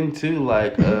 Then too,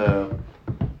 like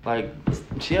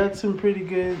she had some pretty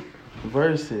good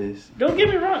verses. don't get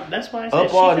me wrong. That's why I said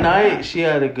Up she All can Night, rap. she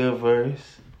had a good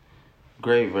verse.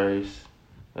 Great verse.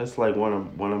 That's like one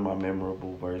of my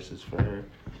memorable verses for her.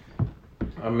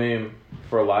 I mean,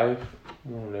 for life,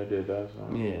 when they did that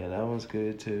song. Yeah, that was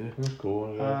good too. That's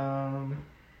cool. Yeah.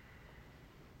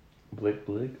 Blick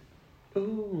Blick.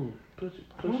 Ooh, push it.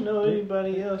 I don't know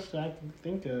anybody else that I can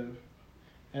think of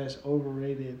as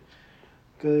overrated.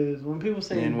 Because when people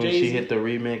say And when Jay-Z, she hit the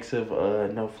remix of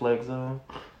No Flex Zone,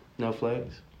 No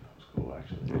Flex. That's cool,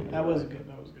 actually. that was good.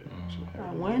 That was good.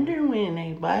 I wonder when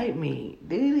they bite me.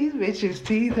 Dude, these bitches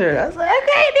teeth hurt. I was like,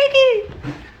 okay, Nikki,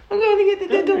 I'm gonna get Don't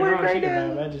to get me work wrong, right she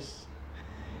can now. rap.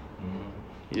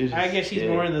 I guess she's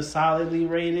more in the solidly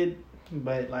rated,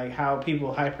 but like how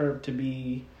people hype her to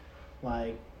be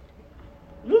like,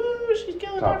 ooh, she's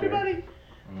killing Top tier. everybody.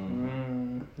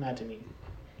 Not to me.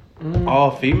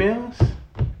 All females?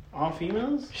 All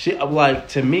females? She like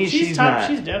to me. She's top.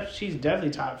 not. She's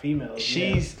definitely top female.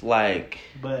 She's like.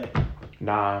 But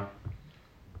Nah,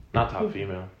 not top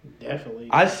female. definitely.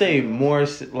 I say more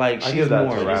like I she's give that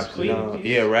more. to Rhapsody. No,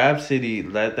 yeah, Rhapsody.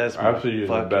 That's my Rhapsody is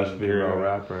the fucking best female girl.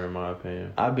 rapper in my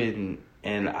opinion. I've been,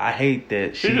 and I hate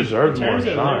that She in deserves more terms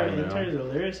of shine. in you know? terms of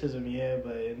lyricism, yeah,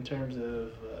 but in terms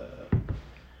of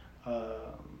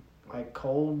like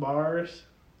cold bars,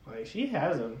 like she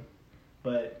has them,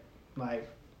 but like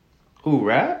who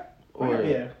rap or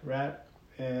rap.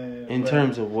 in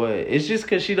terms of what? It's just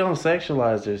because she don't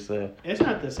sexualize herself. it's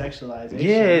not the sexualization.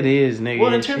 Yeah, it is, nigga.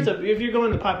 Well, in terms of if you're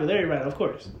going to popularity, right? Of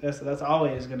course, that's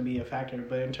always going to be a factor.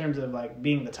 But in terms of like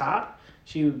being the top,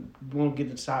 she won't get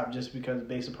the top just because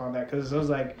based upon that. Because it was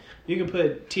like you can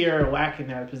put Tierra Whack in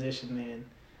that position, then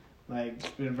like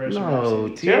versus No,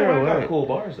 Rhapsody. Tierra Tierra got Whack. cool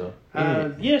bars though.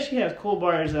 Yeah, she has cool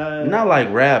bars. Not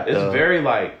like rap It's though. very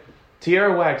like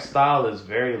Tierra Whack's style is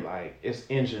very like it's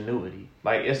ingenuity.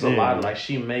 Like it's a lot of, like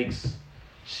she makes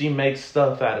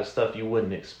stuff out of stuff you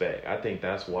wouldn't expect. I think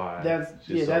that's why.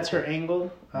 That's her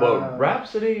angle. But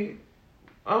Rhapsody,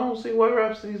 I don't see why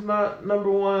Rhapsody's not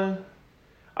number one.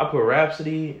 I put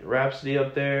Rhapsody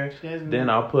up there. Then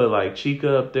I'll put like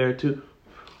Chica up there too.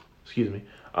 Excuse me.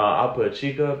 I'll put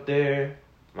Chica up there.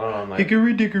 Like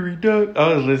Hickory dickory dock.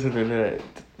 I was listening to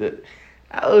that.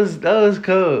 That was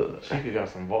cool. Chica got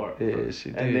some bars. Yeah,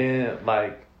 she did. And then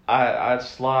like I'd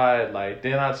slide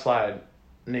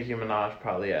Nicki Minaj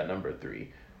probably at number 3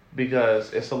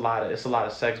 because it's a lot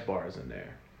of sex bars in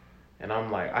there, and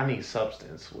I'm like I need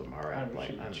substance with my rap.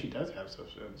 She does have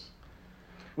substance.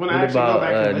 When What I actually about, go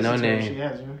back and No listen to her, Name? she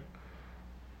has.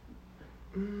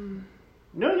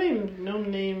 No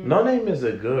name. No Name is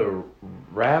a good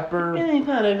rapper. ain't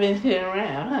kind of been sitting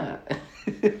around, huh?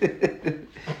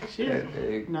 She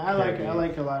is. No, I like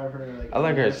a lot of her. Like I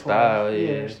like her metaphors. style, yeah.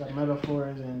 her style,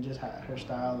 metaphors and just her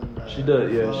style and. She does,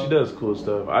 her yeah. flow. She does cool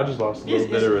stuff. I just lost a little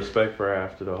It's- bit of respect for her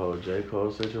after the whole J.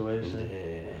 Cole situation.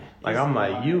 Yeah, Like It's I'm a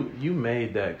like lot. you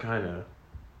made that kind of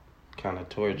kind of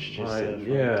torched like yourself.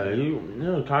 yeah you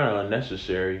know kind of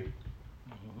unnecessary.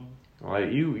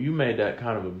 Like you made that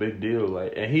kind of a big deal.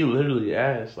 Like and he literally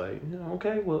asked like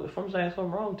okay well if I'm saying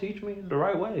something wrong teach me the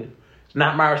right way. It's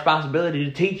not my responsibility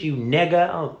to teach you nigga.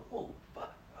 Oh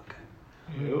fuck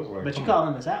okay. It was like, But you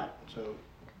calling us out,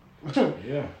 so.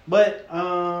 yeah. But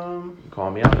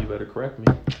Call me out. You better correct me.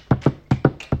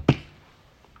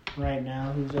 right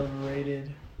now, who's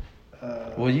overrated?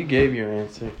 Well, you gave your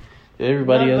answer. Did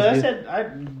everybody No, else but I get? said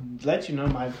I'd let you know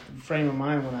my frame of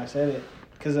mind when I said it,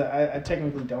 because I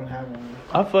technically don't have one.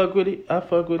 I fuck with it. I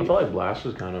feel like Blast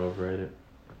was kind of overrated.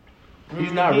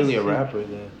 He's not really a rapper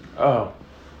though. Oh,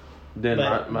 then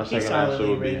But my he's second answer solidly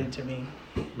would rated be to me.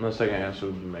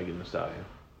 Megan Thee Stallion.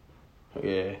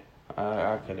 Yeah,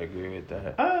 I could agree with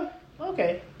that.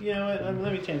 Okay. You know what?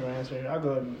 Let me change my answer. I'll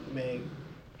go with Meg.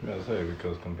 I was gonna say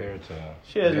because compared to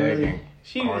She doesn't Meg really. and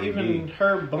She Cardi even B.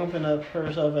 her bumping up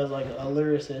herself as like a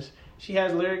lyricist. She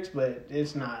has lyrics, but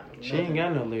it's not. She ain't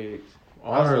got no lyrics.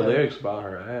 All her Also- lyrics about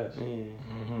her ass.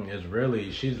 Yeah. It's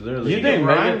really she's literally. You She think can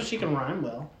rhyme. Megan- She can rhyme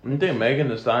well. You think Megan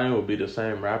Thee Stallion would be the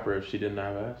same rapper if she didn't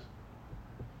have ass?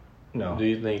 no. Do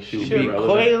you think she would She be would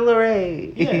relevant? Coil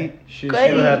Ray. Yeah. She would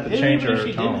have to Even change if her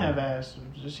she tone. didn't have ass.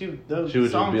 She She would just be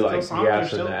like those songs are gassing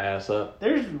still. the ass up.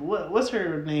 There's what's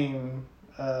her name?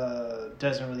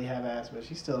 Doesn't really have ass, but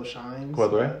she still shines. Coi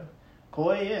Leray?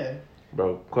 Koi, yeah.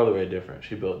 Bro, Coi Leray different.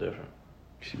 She built different.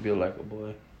 She built like a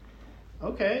boy.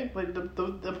 Okay, but the point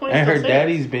And still her stands.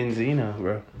 daddy's Benzino,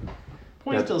 bro.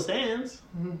 Point still stands.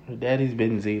 Her daddy's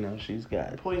Benzino. She's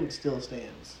got. Point still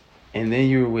stands. And then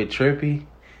you were with Trippy.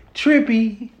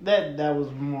 Trippy. That was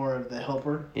more of the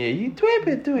helper. Yeah, you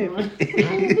Trippy.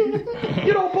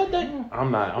 You don't put that.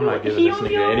 I'm not giving this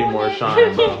nigga any more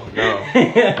shine, bro.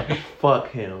 No.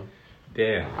 Fuck him.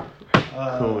 Damn.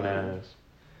 Coon ass.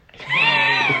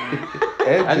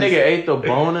 That nigga ate the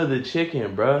bone of the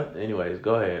chicken, bruh. Anyways,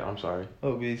 go ahead. I'm sorry.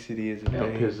 Obesity is a That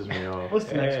thing. pisses me off. What's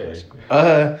the next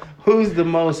question? Who's the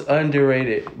most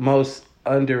underrated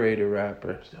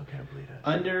rapper? Still can't believe that.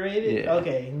 Underrated? Yeah.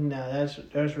 Okay, no,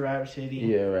 that's Rap City.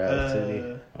 Yeah, Rap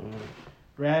City.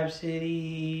 Rap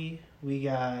City. We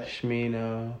got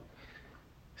Shmino.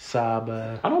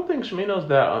 Saba. I don't think Shmino's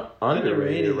that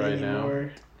underrated right anymore. now.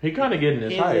 He kind of getting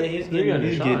his Yeah, hype. he's He getting He's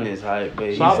his getting shine. his hype, but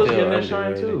he's Saba's still getting his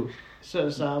shine underrated. too. So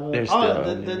Saba. They're still the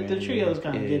underrated, trio's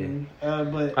kind of yeah. getting.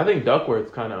 But I think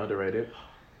Duckworth's kind of underrated.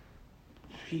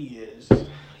 he is. I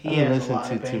He don't has a listen lot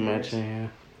to of too much bangers. in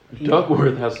here. He-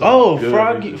 Duckworth has some Oh, good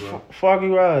Froggy mixes, bro. Froggy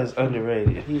Rise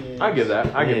underrated. He is. I get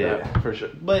that. I get Yeah. that for sure.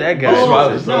 But That guy That's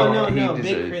why it's no, so- no, he no. Big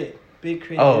deserves- Crit. Big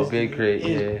Crit. Oh, is, Big Crit,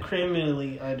 is yeah.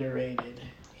 criminally underrated.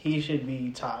 he should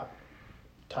be top.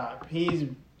 He's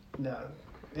no,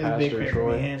 it's Pastor Big Crit for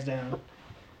Troy. me, hands down.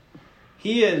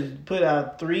 He has put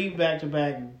out 3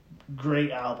 back-to-back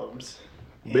great albums.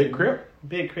 Big And Crip?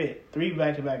 Big Crit, 3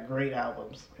 back-to-back great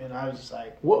albums, and I was just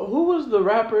like, Who was the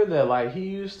rapper that like he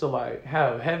used to like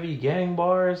have heavy gang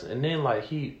bars and then like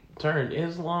he turned to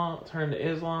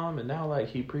Islam and now like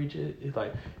he preaches. He's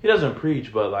like he doesn't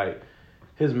preach, but like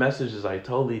his message is like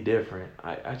totally different.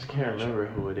 I just can't remember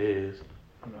who it is.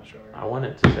 I'm not sure. I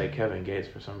wanted to say Kevin Gates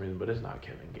for some reason, but it's not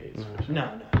Kevin Gates. For sure.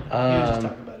 No. He was just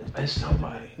talking about his. It's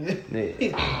somebody.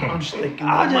 I'm just thinking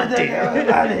about my dick.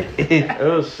 It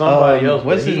was somebody else.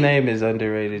 What's but his he- name is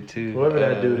underrated too. Whoever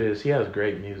that dude is, he has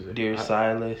great music. Dear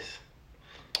Silas.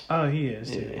 Oh, he is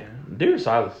too. Yeah. Dear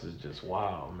Silas is just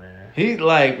wild, man. He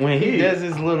like when he He- does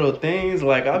his little things,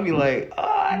 like I'll be like,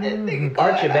 this nigga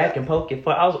Arch your back and poke your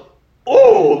foot. I was.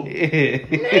 Oh,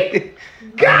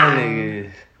 God.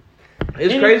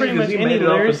 It's Any- crazy pretty because much he any made it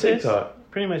off of lyricist-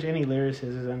 TikTok. Pretty much any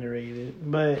lyricist is underrated,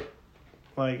 but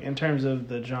like in terms of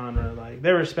the genre, like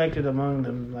they're respected among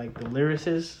them, like the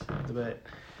lyricists, but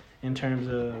in terms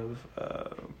of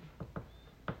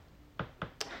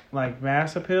like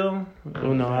mass appeal,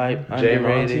 Uno Hype, Jay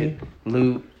underrated.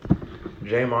 Loot,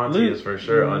 Jay Monty Luke- is for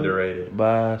sure Luke- underrated.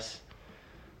 Boss.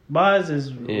 Buzz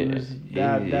is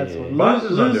Yeah. that's what Buzz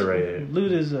is underrated.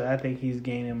 Lute is I think he's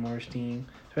gaining more steam,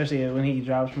 especially when he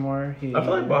drops more. I feel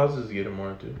like Boss is getting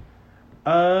more too.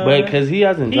 But because he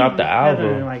hasn't dropped the hasn't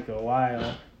in album. like a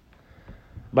while.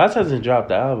 Boss hasn't dropped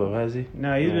the album, has he?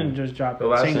 No, he's been just dropping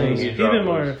The last singles. thing he He's dropped been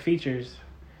more was- features.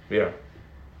 Yeah.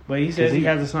 But he says he- he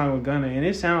has a song with Gunna, and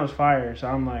it sounds fire. So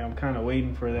I'm like, I'm kind of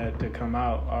waiting for that to come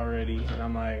out already. And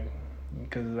I'm like,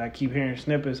 because I keep hearing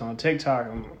snippets on TikTok.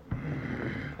 And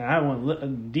I want to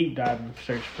deep dive and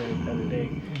search for it the other day.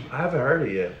 I haven't heard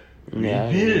it yet. Yeah.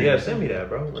 Yeah, send me that,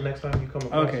 bro. The next time you come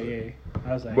across it. Okay, yeah.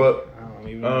 I was like, But, I don't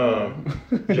even know.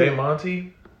 Jay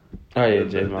Monty. Oh yeah, the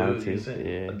Jay dude Monty. you sent-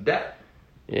 Yeah. That.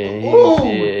 Yeah, he's, Ooh,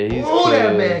 he's that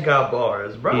cool. man got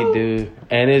bars, bro. He do,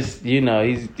 and it's of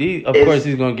It's- course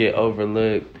he's gonna get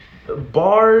overlooked.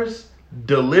 Bars,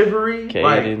 delivery, like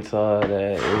Cadence, all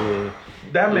that. Yeah.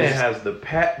 that man It's- has the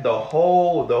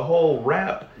whole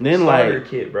rap Then, starter like,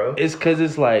 kit, bro. It's because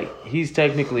it's like he's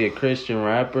technically a Christian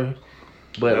rapper,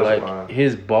 but That's like fine.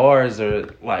 his bars are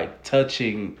like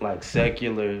touching like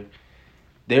secular.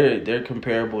 They're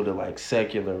comparable to like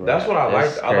secular rap. That's what I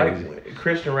That's like. I crazy. like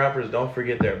Christian rappers don't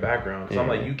forget their background. So I'm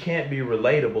Yeah. like, you can't be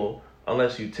relatable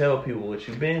unless you tell people what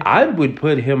you've been. I would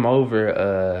put him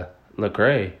over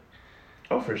Lecrae.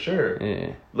 Oh, for sure.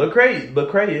 Yeah,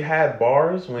 Lecrae had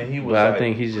bars when he was. but like, I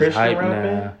think he's just Christian hype rapping.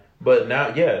 now. But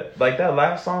now, yeah, like that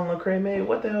last song Lecrae made.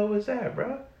 What the hell was that,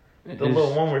 bro? The It's-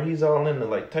 little one where he's all in the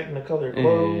like Technicolor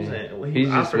clothes Yeah. and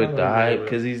He's I just forgot with the what his name hype was.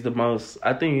 because he's the most.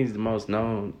 I think he's the most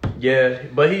known. Yeah,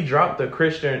 but he dropped the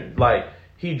Christian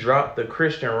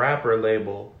rapper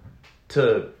label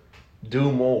to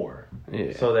do more.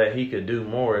 Yeah. So that he could do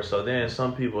more. So then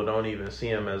some people don't even see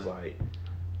him as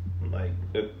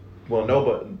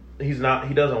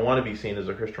he doesn't want to be seen as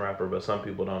a Christian rapper, but some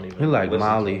people don't even He like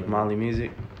listen to him. Molly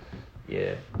music.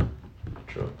 Yeah.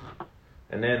 True.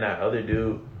 And then that other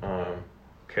dude,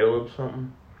 Caleb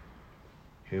something,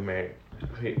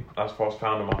 I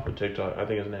found him off of TikTok. I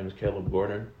think his name is Caleb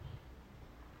Gordon.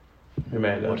 He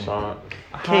made that song.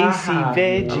 Casey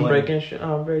Veggie.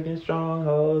 I'm breaking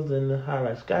strongholds in the high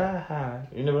like sky high.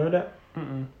 You never heard that?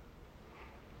 Mm-mm.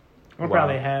 I Wow.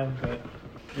 probably have, but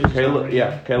it's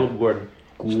Caleb Gordon.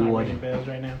 It's not ringing bells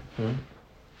right now.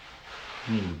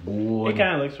 It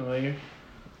kind of looks familiar.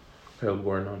 Caleb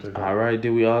Gordon on TikTok. All right, did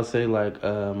we all say like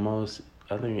most?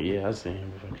 I think I seen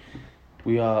him before.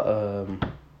 We all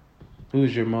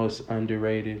who's your most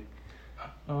underrated?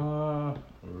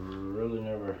 Really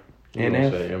never You gonna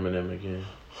NF? say Eminem again?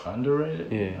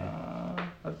 underrated. Yeah.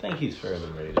 I think he's fairly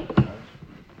rated.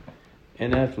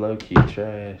 NF low key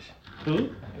trash. Who?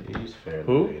 He's fairly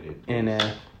Who? rated.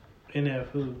 NF. NF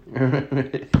who?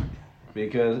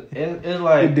 Because it's The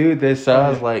like dude that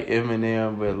sounds like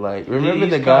Eminem, but like remember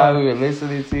He's the guy kinda- we were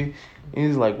listening to? He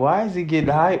was like, "Why is he getting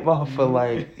hype off of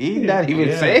like he's not even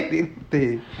Yeah. saying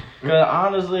anything." Because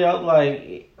honestly, I was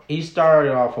like, he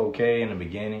started off okay in the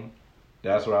beginning.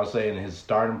 That's what I was saying. His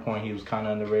starting point, he was kind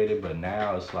of underrated, but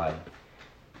now it's like,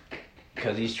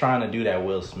 because he's trying to do that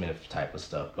Will Smith type of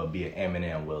stuff, but be an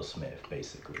Eminem Will Smith,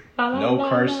 basically. No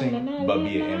cursing, but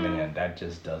be an Eminem. That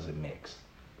just doesn't mix.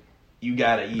 You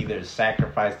gotta either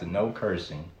sacrifice the no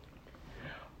cursing,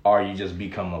 or you just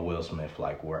become a Will Smith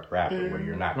like rapper where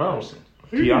you're not Oh. cursing.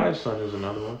 T.I.'s son is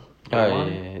another one. Oh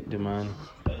yeah, Demon.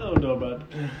 I don't know about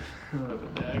that.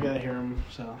 I gotta hear him.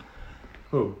 So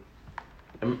Who?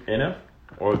 NF?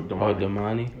 Or Oh, Damani.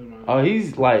 Damani. Oh,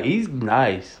 he's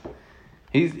nice.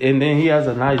 And then he has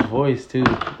a nice voice too.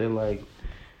 They're like.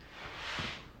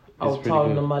 I was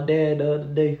talking to my dad the other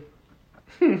day.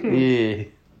 Yeah.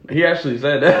 He actually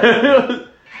said that.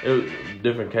 It was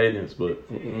different cadence, but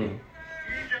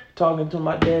Talking to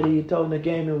my daddy, he told me the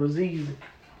game it was easy.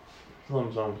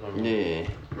 something. Yeah.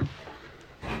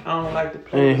 I don't like to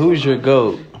play. And who's your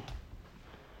GOAT?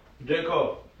 J.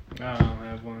 Cole. I don't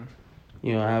have one.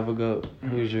 You don't have a GOAT.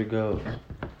 Who's your GOAT?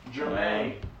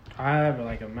 Jermaine. I have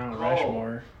like a Mount Cole.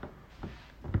 Rushmore.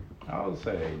 I would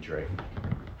say Drake.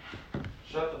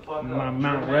 Shut the fuck up. My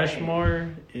Mount Jermaine. Rushmore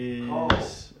is Cole.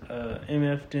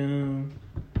 MF Doom,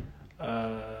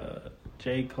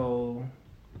 J. Cole,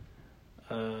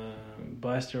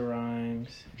 Busta Rhymes,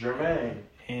 Jermaine.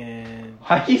 and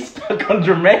Why you stuck on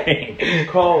Jermaine?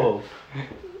 Cole.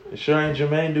 It sure ain't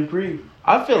Jermaine Dupri.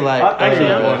 I feel like Actually,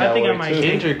 going I think that I way, might too.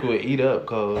 Kendrick would eat up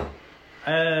Cole.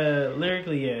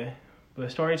 lyrically, yeah,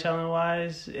 but storytelling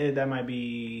wise, that might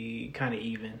be kind of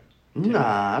even.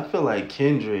 Nah, I feel like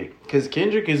Kendrick. Because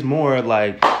Kendrick is more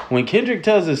like... When Kendrick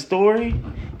tells a story,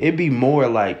 it be more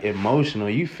like emotional.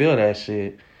 You feel that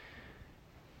shit.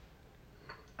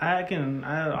 I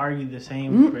argue the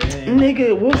same.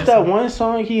 Nigga, what's that one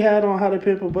song he had on How to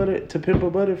Pimp a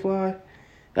Butterfly?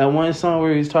 That one song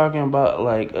where he's talking about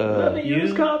like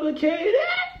It's complicated.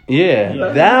 yeah, Yeah.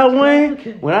 that one.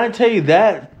 When I tell you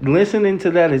that, listening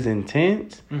to that is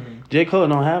intense. Mhm. J. Cole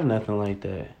don't have nothing like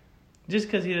that. Just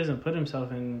because he doesn't put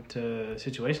himself into a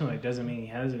situation like doesn't mean he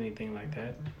has anything like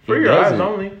that. For He your eyes doesn't.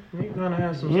 only. You gonna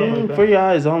have some stuff like that. For Your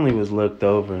Eyes Only was looked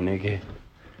over, nigga.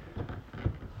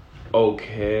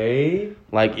 Okay.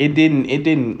 Like it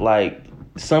didn't like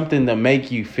something to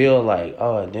make you feel like,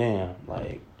 oh damn,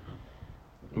 like.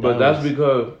 But That that's was-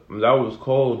 because that was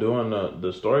Cole doing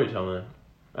the storytelling.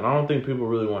 And I don't think people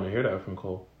really want to hear that from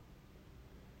Cole.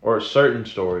 Or certain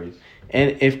stories.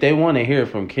 And if they want to hear it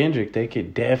from Kendrick, they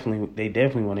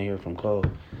definitely want to hear it from Cole.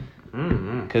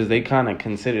 Mm-hmm. Because they kind of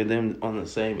consider them on the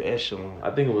same echelon. I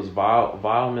think it was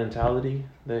Vile Mentality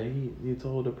that he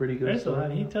told a pretty good There's a story.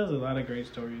 lot. He tells a lot of great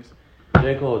stories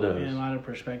J. Cole does. and a lot of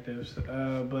perspectives.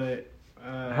 But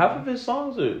Half of his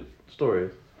songs are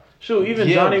stories. Shoot, even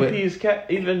Yeah, Johnny but-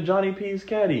 P's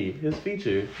Caddy, his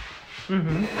feature.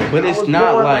 mhm. But it's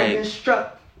not like.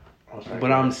 struck.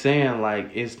 But I'm saying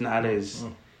like it's not as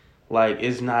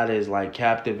like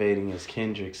captivating as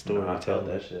Kendrick's No, I felt storytelling.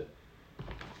 that shit.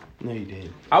 No, you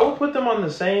didn't. I would put them on the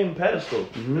same pedestal.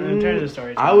 In terms of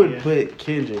storytelling, I would yeah. put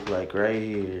Kendrick like right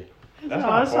here. That's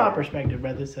not That's far. all perspective,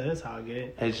 brother. So that's all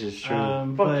good. That's just true.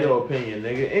 Fuck but, your opinion,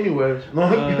 nigga. Anyways.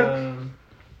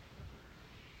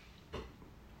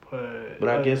 But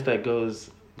I guess that goes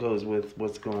with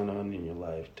what's going on in your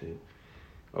life too,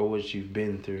 or what you've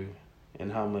been through,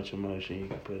 and how much emotion you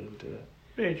can put into that.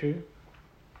 very true.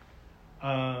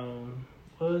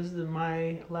 What was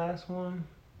my last one?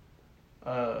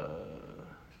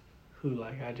 Who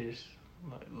like I just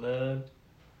like loved.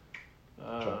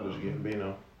 Childish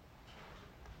Gambino.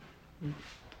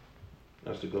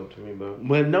 That's the go to me, bro.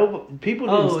 But no, people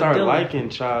didn't Oh, start Dilla. liking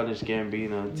Childish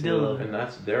Gambino until. Dilla. And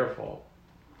that's their fault.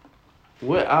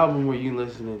 What album were you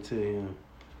listening to him?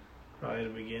 Probably the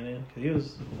beginning, cause he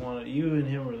was one of you and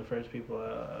him were the first people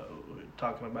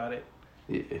talking about it.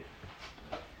 Yeah.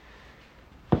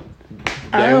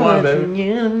 Day one, baby.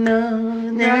 You know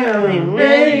now I'm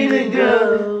ready to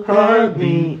go.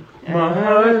 Heartbeat, my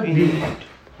heartbeat.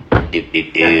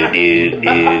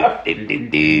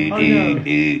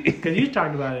 Cause you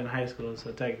talked about it in high school,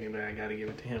 so technically I gotta give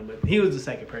it to him. But he was the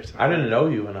second person. I didn't know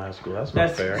you in high school. That's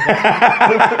not fair.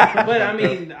 But I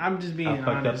mean, I'm just being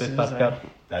honest. It's like-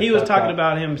 he was talking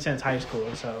about him since high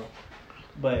school, so.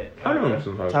 But I know him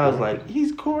since high I school. was like,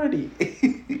 he's corny.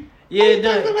 yeah,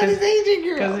 no, Because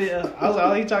I was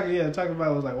all he talking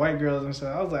about was like white girls and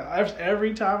stuff. I was like,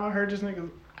 every time I heard this nigga,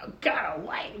 I got a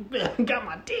white bitch, got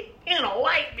my dick in a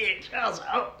white bitch. I was like,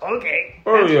 oh, okay.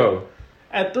 Oh, yo.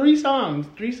 At three songs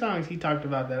he talked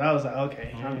about that. I was like,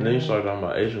 okay. And then you started talking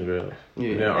about Asian girls.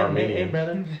 Yeah. Then Armenians.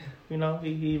 brother. You know,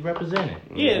 he represented.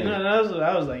 Yeah, no,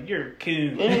 I was like, you're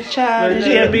cool. Childish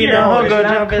Yeah, Gambino, be the whole go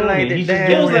not jumping cool. like He's the just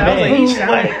dance. I was like, he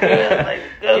sounded good. Like,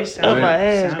 It up my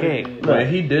ass sounded cake. good. When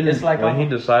he didn't, It's like when a- he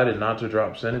decided not to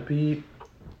drop Centipede,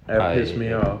 that Oh, pissed yeah, me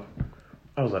yeah. off.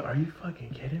 I was like, "Are you fucking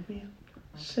kidding me?"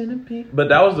 Centipede. But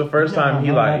that was the first time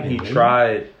he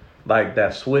tried like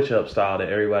that switch up style that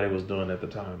everybody was doing at the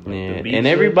time. Like, the Yeah, beat and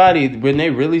switch. everybody when they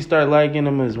really start liking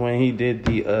him is when he did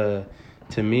the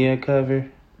Tamia cover.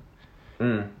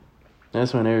 Mm.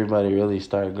 That's when everybody really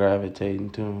started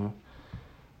gravitating to him.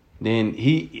 Then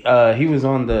he was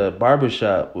on the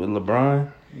Barbershop with LeBron,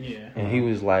 Yeah. And he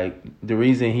was like, the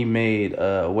reason he made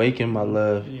 "Awaken My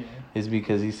Love" Yeah. is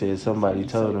because he said somebody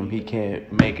told him he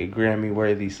can't make a Grammy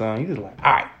worthy song. He was like,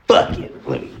 all right, fuck it,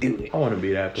 let me do it. I want to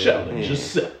be that person. Challenge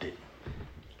accepted.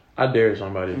 I dare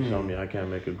somebody to tell me I can't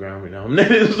make a Grammy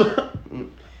nominated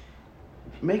song.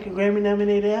 Make a Grammy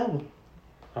nominated album.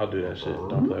 I'll do that shit.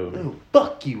 Don't play with me. No,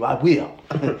 fuck you, I will.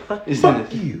 Fuck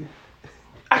you.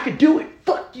 I could do it.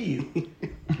 Fuck you.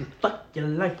 Fuck your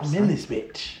life. I'm in this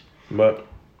bitch. But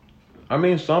I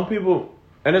mean, some people,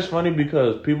 and it's funny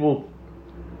because people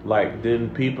like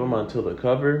didn't peep him until the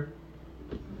cover,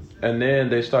 and then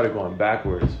they started going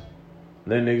backwards.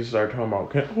 Then niggas started talking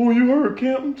about, oh, you heard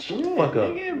Camp? Shut the fuck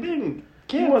up.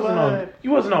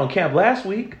 You wasn't on camp last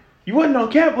week. You wasn't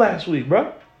on camp last week,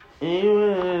 bro.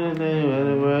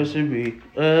 The world should be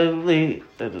ugly.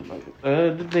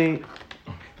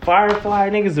 Firefly,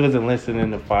 niggas wasn't listening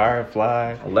to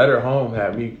Firefly. Letter Home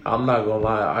had me. I'm not gonna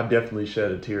lie. I definitely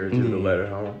shed a tear or two to Letter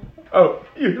Home. Oh,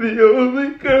 you're the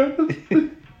only girl.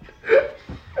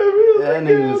 That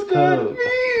nigga was cold.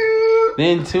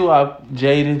 Then too,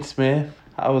 Jaden Smith.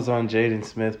 I was on Jaden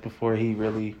Smith before he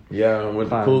really. Yeah, with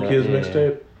the Cool Kids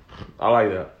mixtape. I like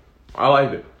that. I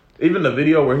liked it. Even the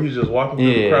video where he's just walking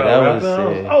through the crowd. That was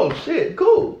rapping, oh shit,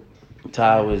 cool.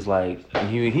 Ty was like,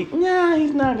 nah,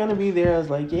 he's not gonna be there. I was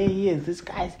like, yeah, he is. This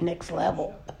guy's next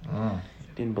level.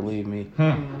 Didn't believe me.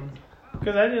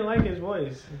 Because I didn't like his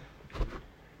voice.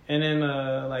 And then,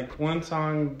 like, one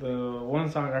song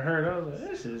I heard, I was like,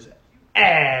 this is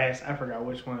ass. I forgot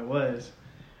which one it was.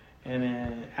 And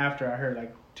then after I heard,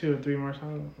 like, 2 or 3 more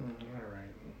songs, all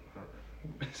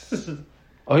right.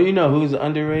 Oh, you know who's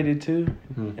underrated too?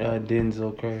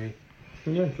 Denzel Curry.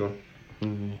 Yeah, sure.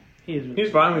 Mm-hmm.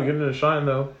 He's finally getting the shine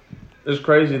though. It's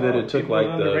crazy that it took like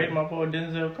underrate my boy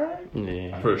Denzel Curry.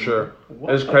 Yeah, for sure.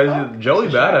 It's crazy. Joey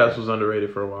Badass was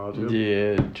underrated for a while too.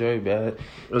 Yeah, Joey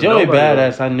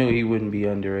Badass. I knew he wouldn't be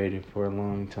underrated for a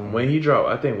long time. When he dropped,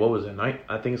 I think what was it? I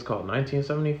think it's called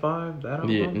 1975. That album?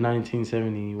 Yeah,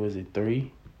 1970. Was it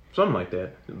 3? Something like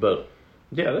that. But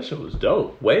yeah, that shit was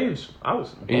dope. Waves. I was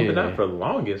bumping that for the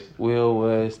longest. Will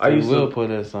was. Will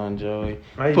put us on Joey.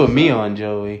 Put me on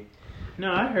Joey.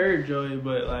 No, I heard Joey,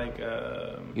 but like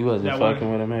he wasn't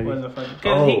fucking with him. Maybe wasn't fucking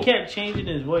because he kept changing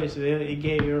his voice. It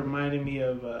reminded me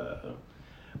of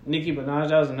Nicki Minaj.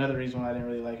 That was another reason why I didn't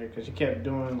really like her because she kept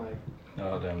doing like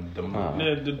the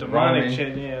demonic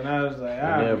shit. Yeah, and I was like,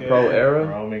 and Pro Era.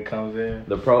 Roman comes in.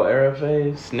 The Pro Era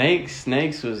phase. Snakes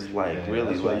was like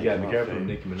really. That's why you gotta be careful with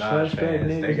Nicki Minaj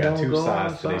fans. They got 2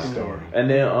 sides to their story. And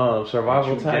then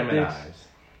Survival Tactics.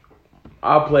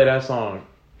 I'll play that song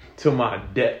to my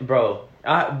death, bro.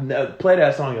 I play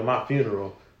that song at my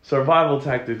funeral. Survival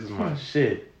Tactics is my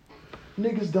shit.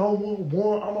 Niggas don't want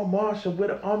war. I'm a marshal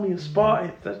with an army of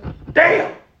Spartans.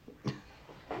 Damn!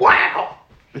 Wow!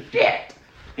 Shit!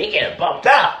 He getting bumped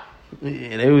up.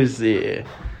 Yeah, it was I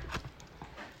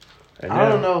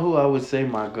don't know who I would say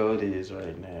my GOAT is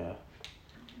right now.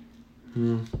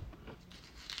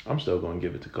 I'm still gonna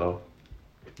give it to Cole.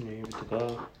 Give it to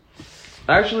Cole.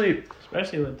 Actually,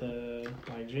 especially with the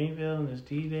like Dreamville and this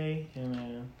D-Day,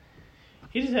 and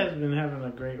he just has been having a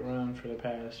great run for the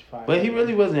past 5 years. But he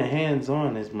really wasn't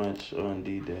hands-on as much on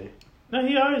D-Day. No,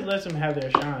 he always lets them have their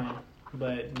shine,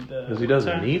 but because he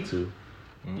doesn't need to.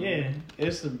 Yeah,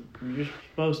 you're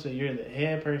supposed to. You're the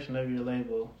head person of your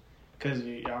label, because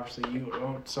obviously you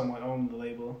somewhat own the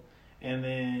label, and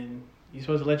then you're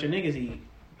supposed to let your niggas eat.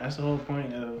 That's the whole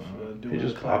point of doing. He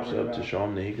just pops up to show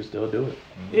him that he can still do it.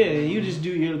 Yeah, you just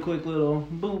do your quick little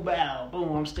boom bow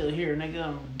boom. I'm still here,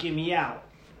 nigga. Get me out.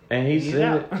 And he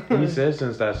said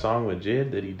since that song with Jid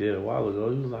that he did a while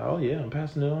ago, he was like, oh yeah, I'm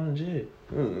passing it on to Jid.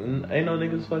 Ain't no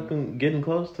niggas fucking getting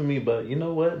close to me, but you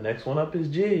know what? Next one up is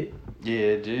Jid.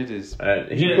 Yeah, Jid is.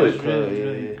 Jid is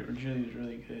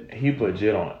really good. He put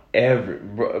Jid on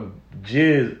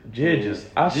Jid just.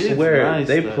 I swear nice,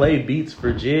 they play beats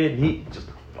for Jid. And he just.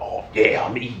 Oh yeah,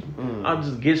 I'm eating. I'll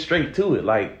just get straight to it.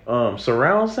 Like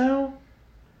surround sound,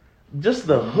 just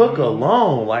the hook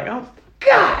alone. Like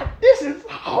God, this is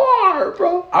hard,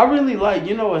 bro. I really like.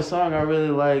 You know what song I really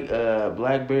like?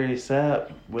 Blackberry Sap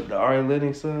with the Ari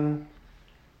Lennox song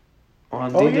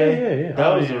on DJ. Yeah.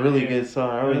 That was a really good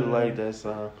song. I really like that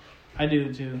song. I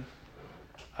do too.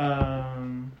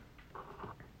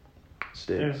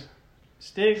 Sticks.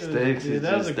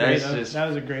 That was a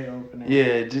great opener.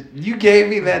 Yeah, you gave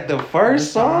me that the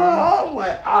first song. I was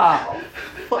like, oh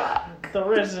fuck. The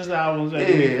rest of the album's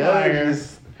fire.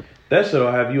 That shit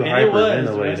will have you hyperventilating,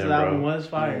 the rest of the album bro. was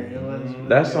fire. It was.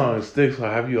 That song Sticks will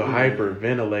have you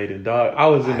hyperventilating, dog. I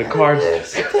was in the car.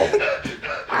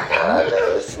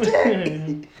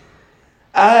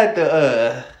 I had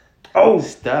to Oh,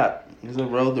 stop! Just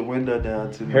roll the window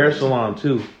down too. Hair Salon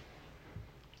too.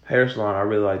 Hair Salon, I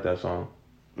really like that song.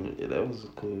 Yeah, that was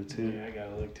cool too. Yeah, I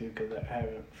gotta look too because I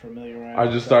haven't familiarized. I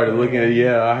just started looking at it.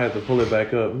 Yeah, I had to pull it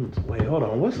back up. Wait, hold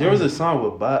on. What's There was a song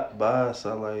with Boss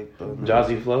I like.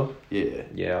 Jazzy Flow? Yeah.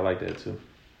 Yeah, I like that too.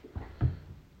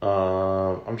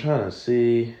 I'm trying to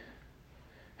see.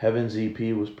 Heaven's EP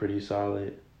was pretty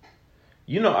solid.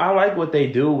 You know, I like what they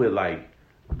do with like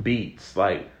beats.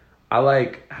 Like, I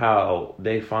like how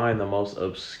they find the most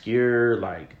obscure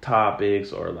like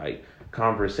topics or like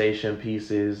conversation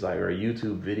pieces, like, or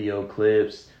YouTube video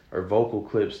clips or vocal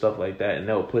clips, stuff like that, and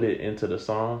they'll put it into the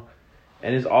song,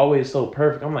 and it's always so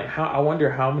perfect. I'm like, I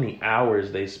wonder how many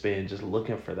hours they spend just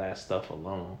looking for that stuff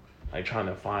alone, like trying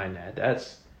to find that.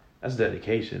 That's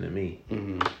dedication to me.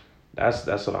 Mm-hmm. That's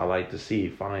what I like to see.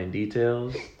 Find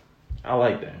details. I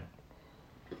like that.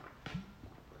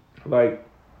 Like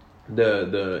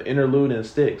the interlude and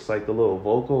sticks, like the little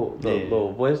vocal, the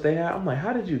little voice they have. I'm like,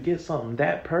 how did you get something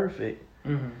that perfect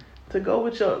to go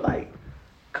with your, like,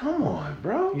 come on,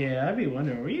 bro. Yeah, I'd be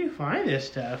wondering where you find this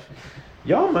stuff.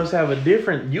 Y'all must have a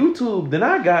different YouTube than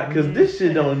I got, because this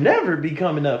shit don't never be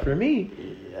coming up for me.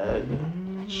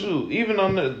 Shoot, even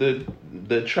on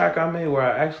the track I made where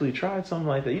I actually tried something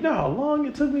like that. You know how long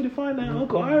it took me to find that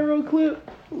Uncle Iroh clip?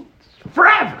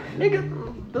 Forever,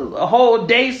 nigga. A whole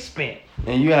day spent.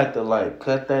 And you had to like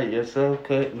cut that yourself,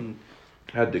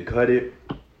 Had to cut it,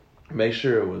 make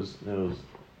sure it was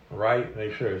right,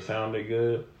 make sure it sounded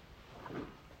good,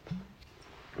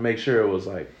 make sure it was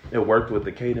like it worked with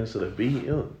the cadence of the beat.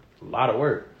 It was a lot of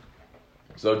work.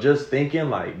 So just thinking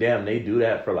like, damn, they do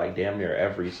that for like damn near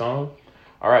every song.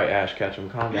 All right, Ash Ketchum,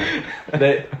 calm down. I'm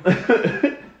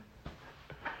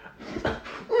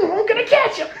gonna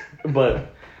catch him.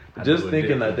 But just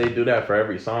thinking that they do that for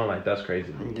every song, like, that's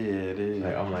crazy. Yeah, it is.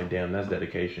 Like, I'm like, damn, that's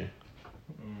dedication.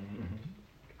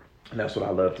 And that's what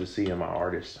I love to see in my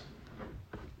artists.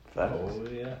 Facts. Oh,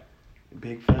 yeah.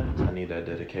 Big facts. I need that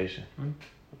dedication.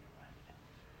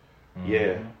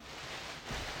 Yeah.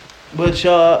 But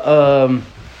y'all,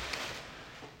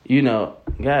 you know,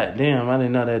 goddamn, I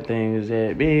didn't know that thing was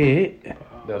that big.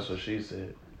 That's what she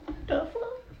said.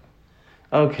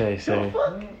 Okay, so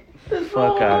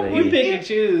fuck out of We here. pick and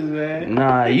choose, man.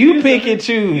 Nah, you pick and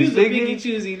choose, You's a picky nigga.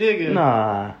 choosy nigga.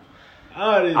 Nah,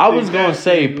 I I was gonna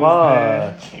say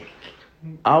pause.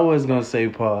 I was gonna say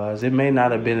pause. It may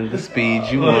not have been at the speed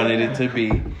you wanted it to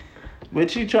be,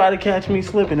 but you try to catch me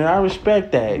slipping, and I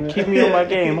respect that. Keep me on my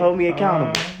game. Hold me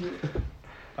accountable.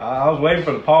 I was waiting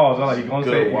for the pause. I was like, you gonna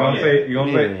say,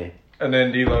 Yeah. and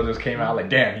then D-Lo just came out like,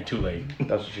 damn, he too late.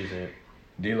 That's what she said.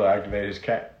 D-Lo activated his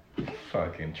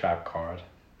fucking trap card.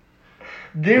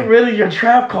 Get rid of your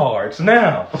trap cards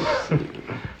now.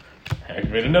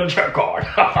 Activate another trap card.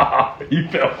 You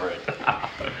fell for it.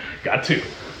 Got two.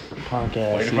 Punk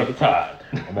ass. Waiting for the Tide.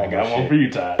 I got one for you,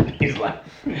 Tide. He's like,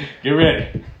 get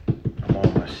ready. I'm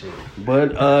on my shit.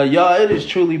 But y'all, it has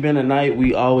truly been a night.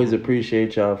 We always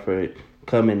appreciate y'all for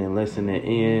coming and listening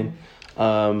in.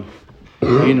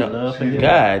 You know,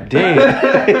 god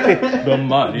damn. The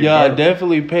money. Y'all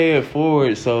definitely pay it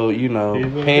forward, so you know,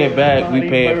 pay it back. We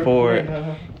pay it forward.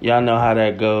 Y'all know how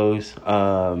that goes.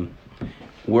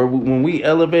 When we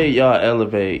elevate, y'all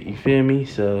elevate. You feel me?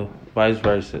 So vice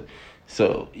versa.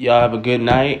 So y'all have a good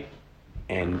night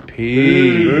and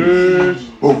peace. Peace.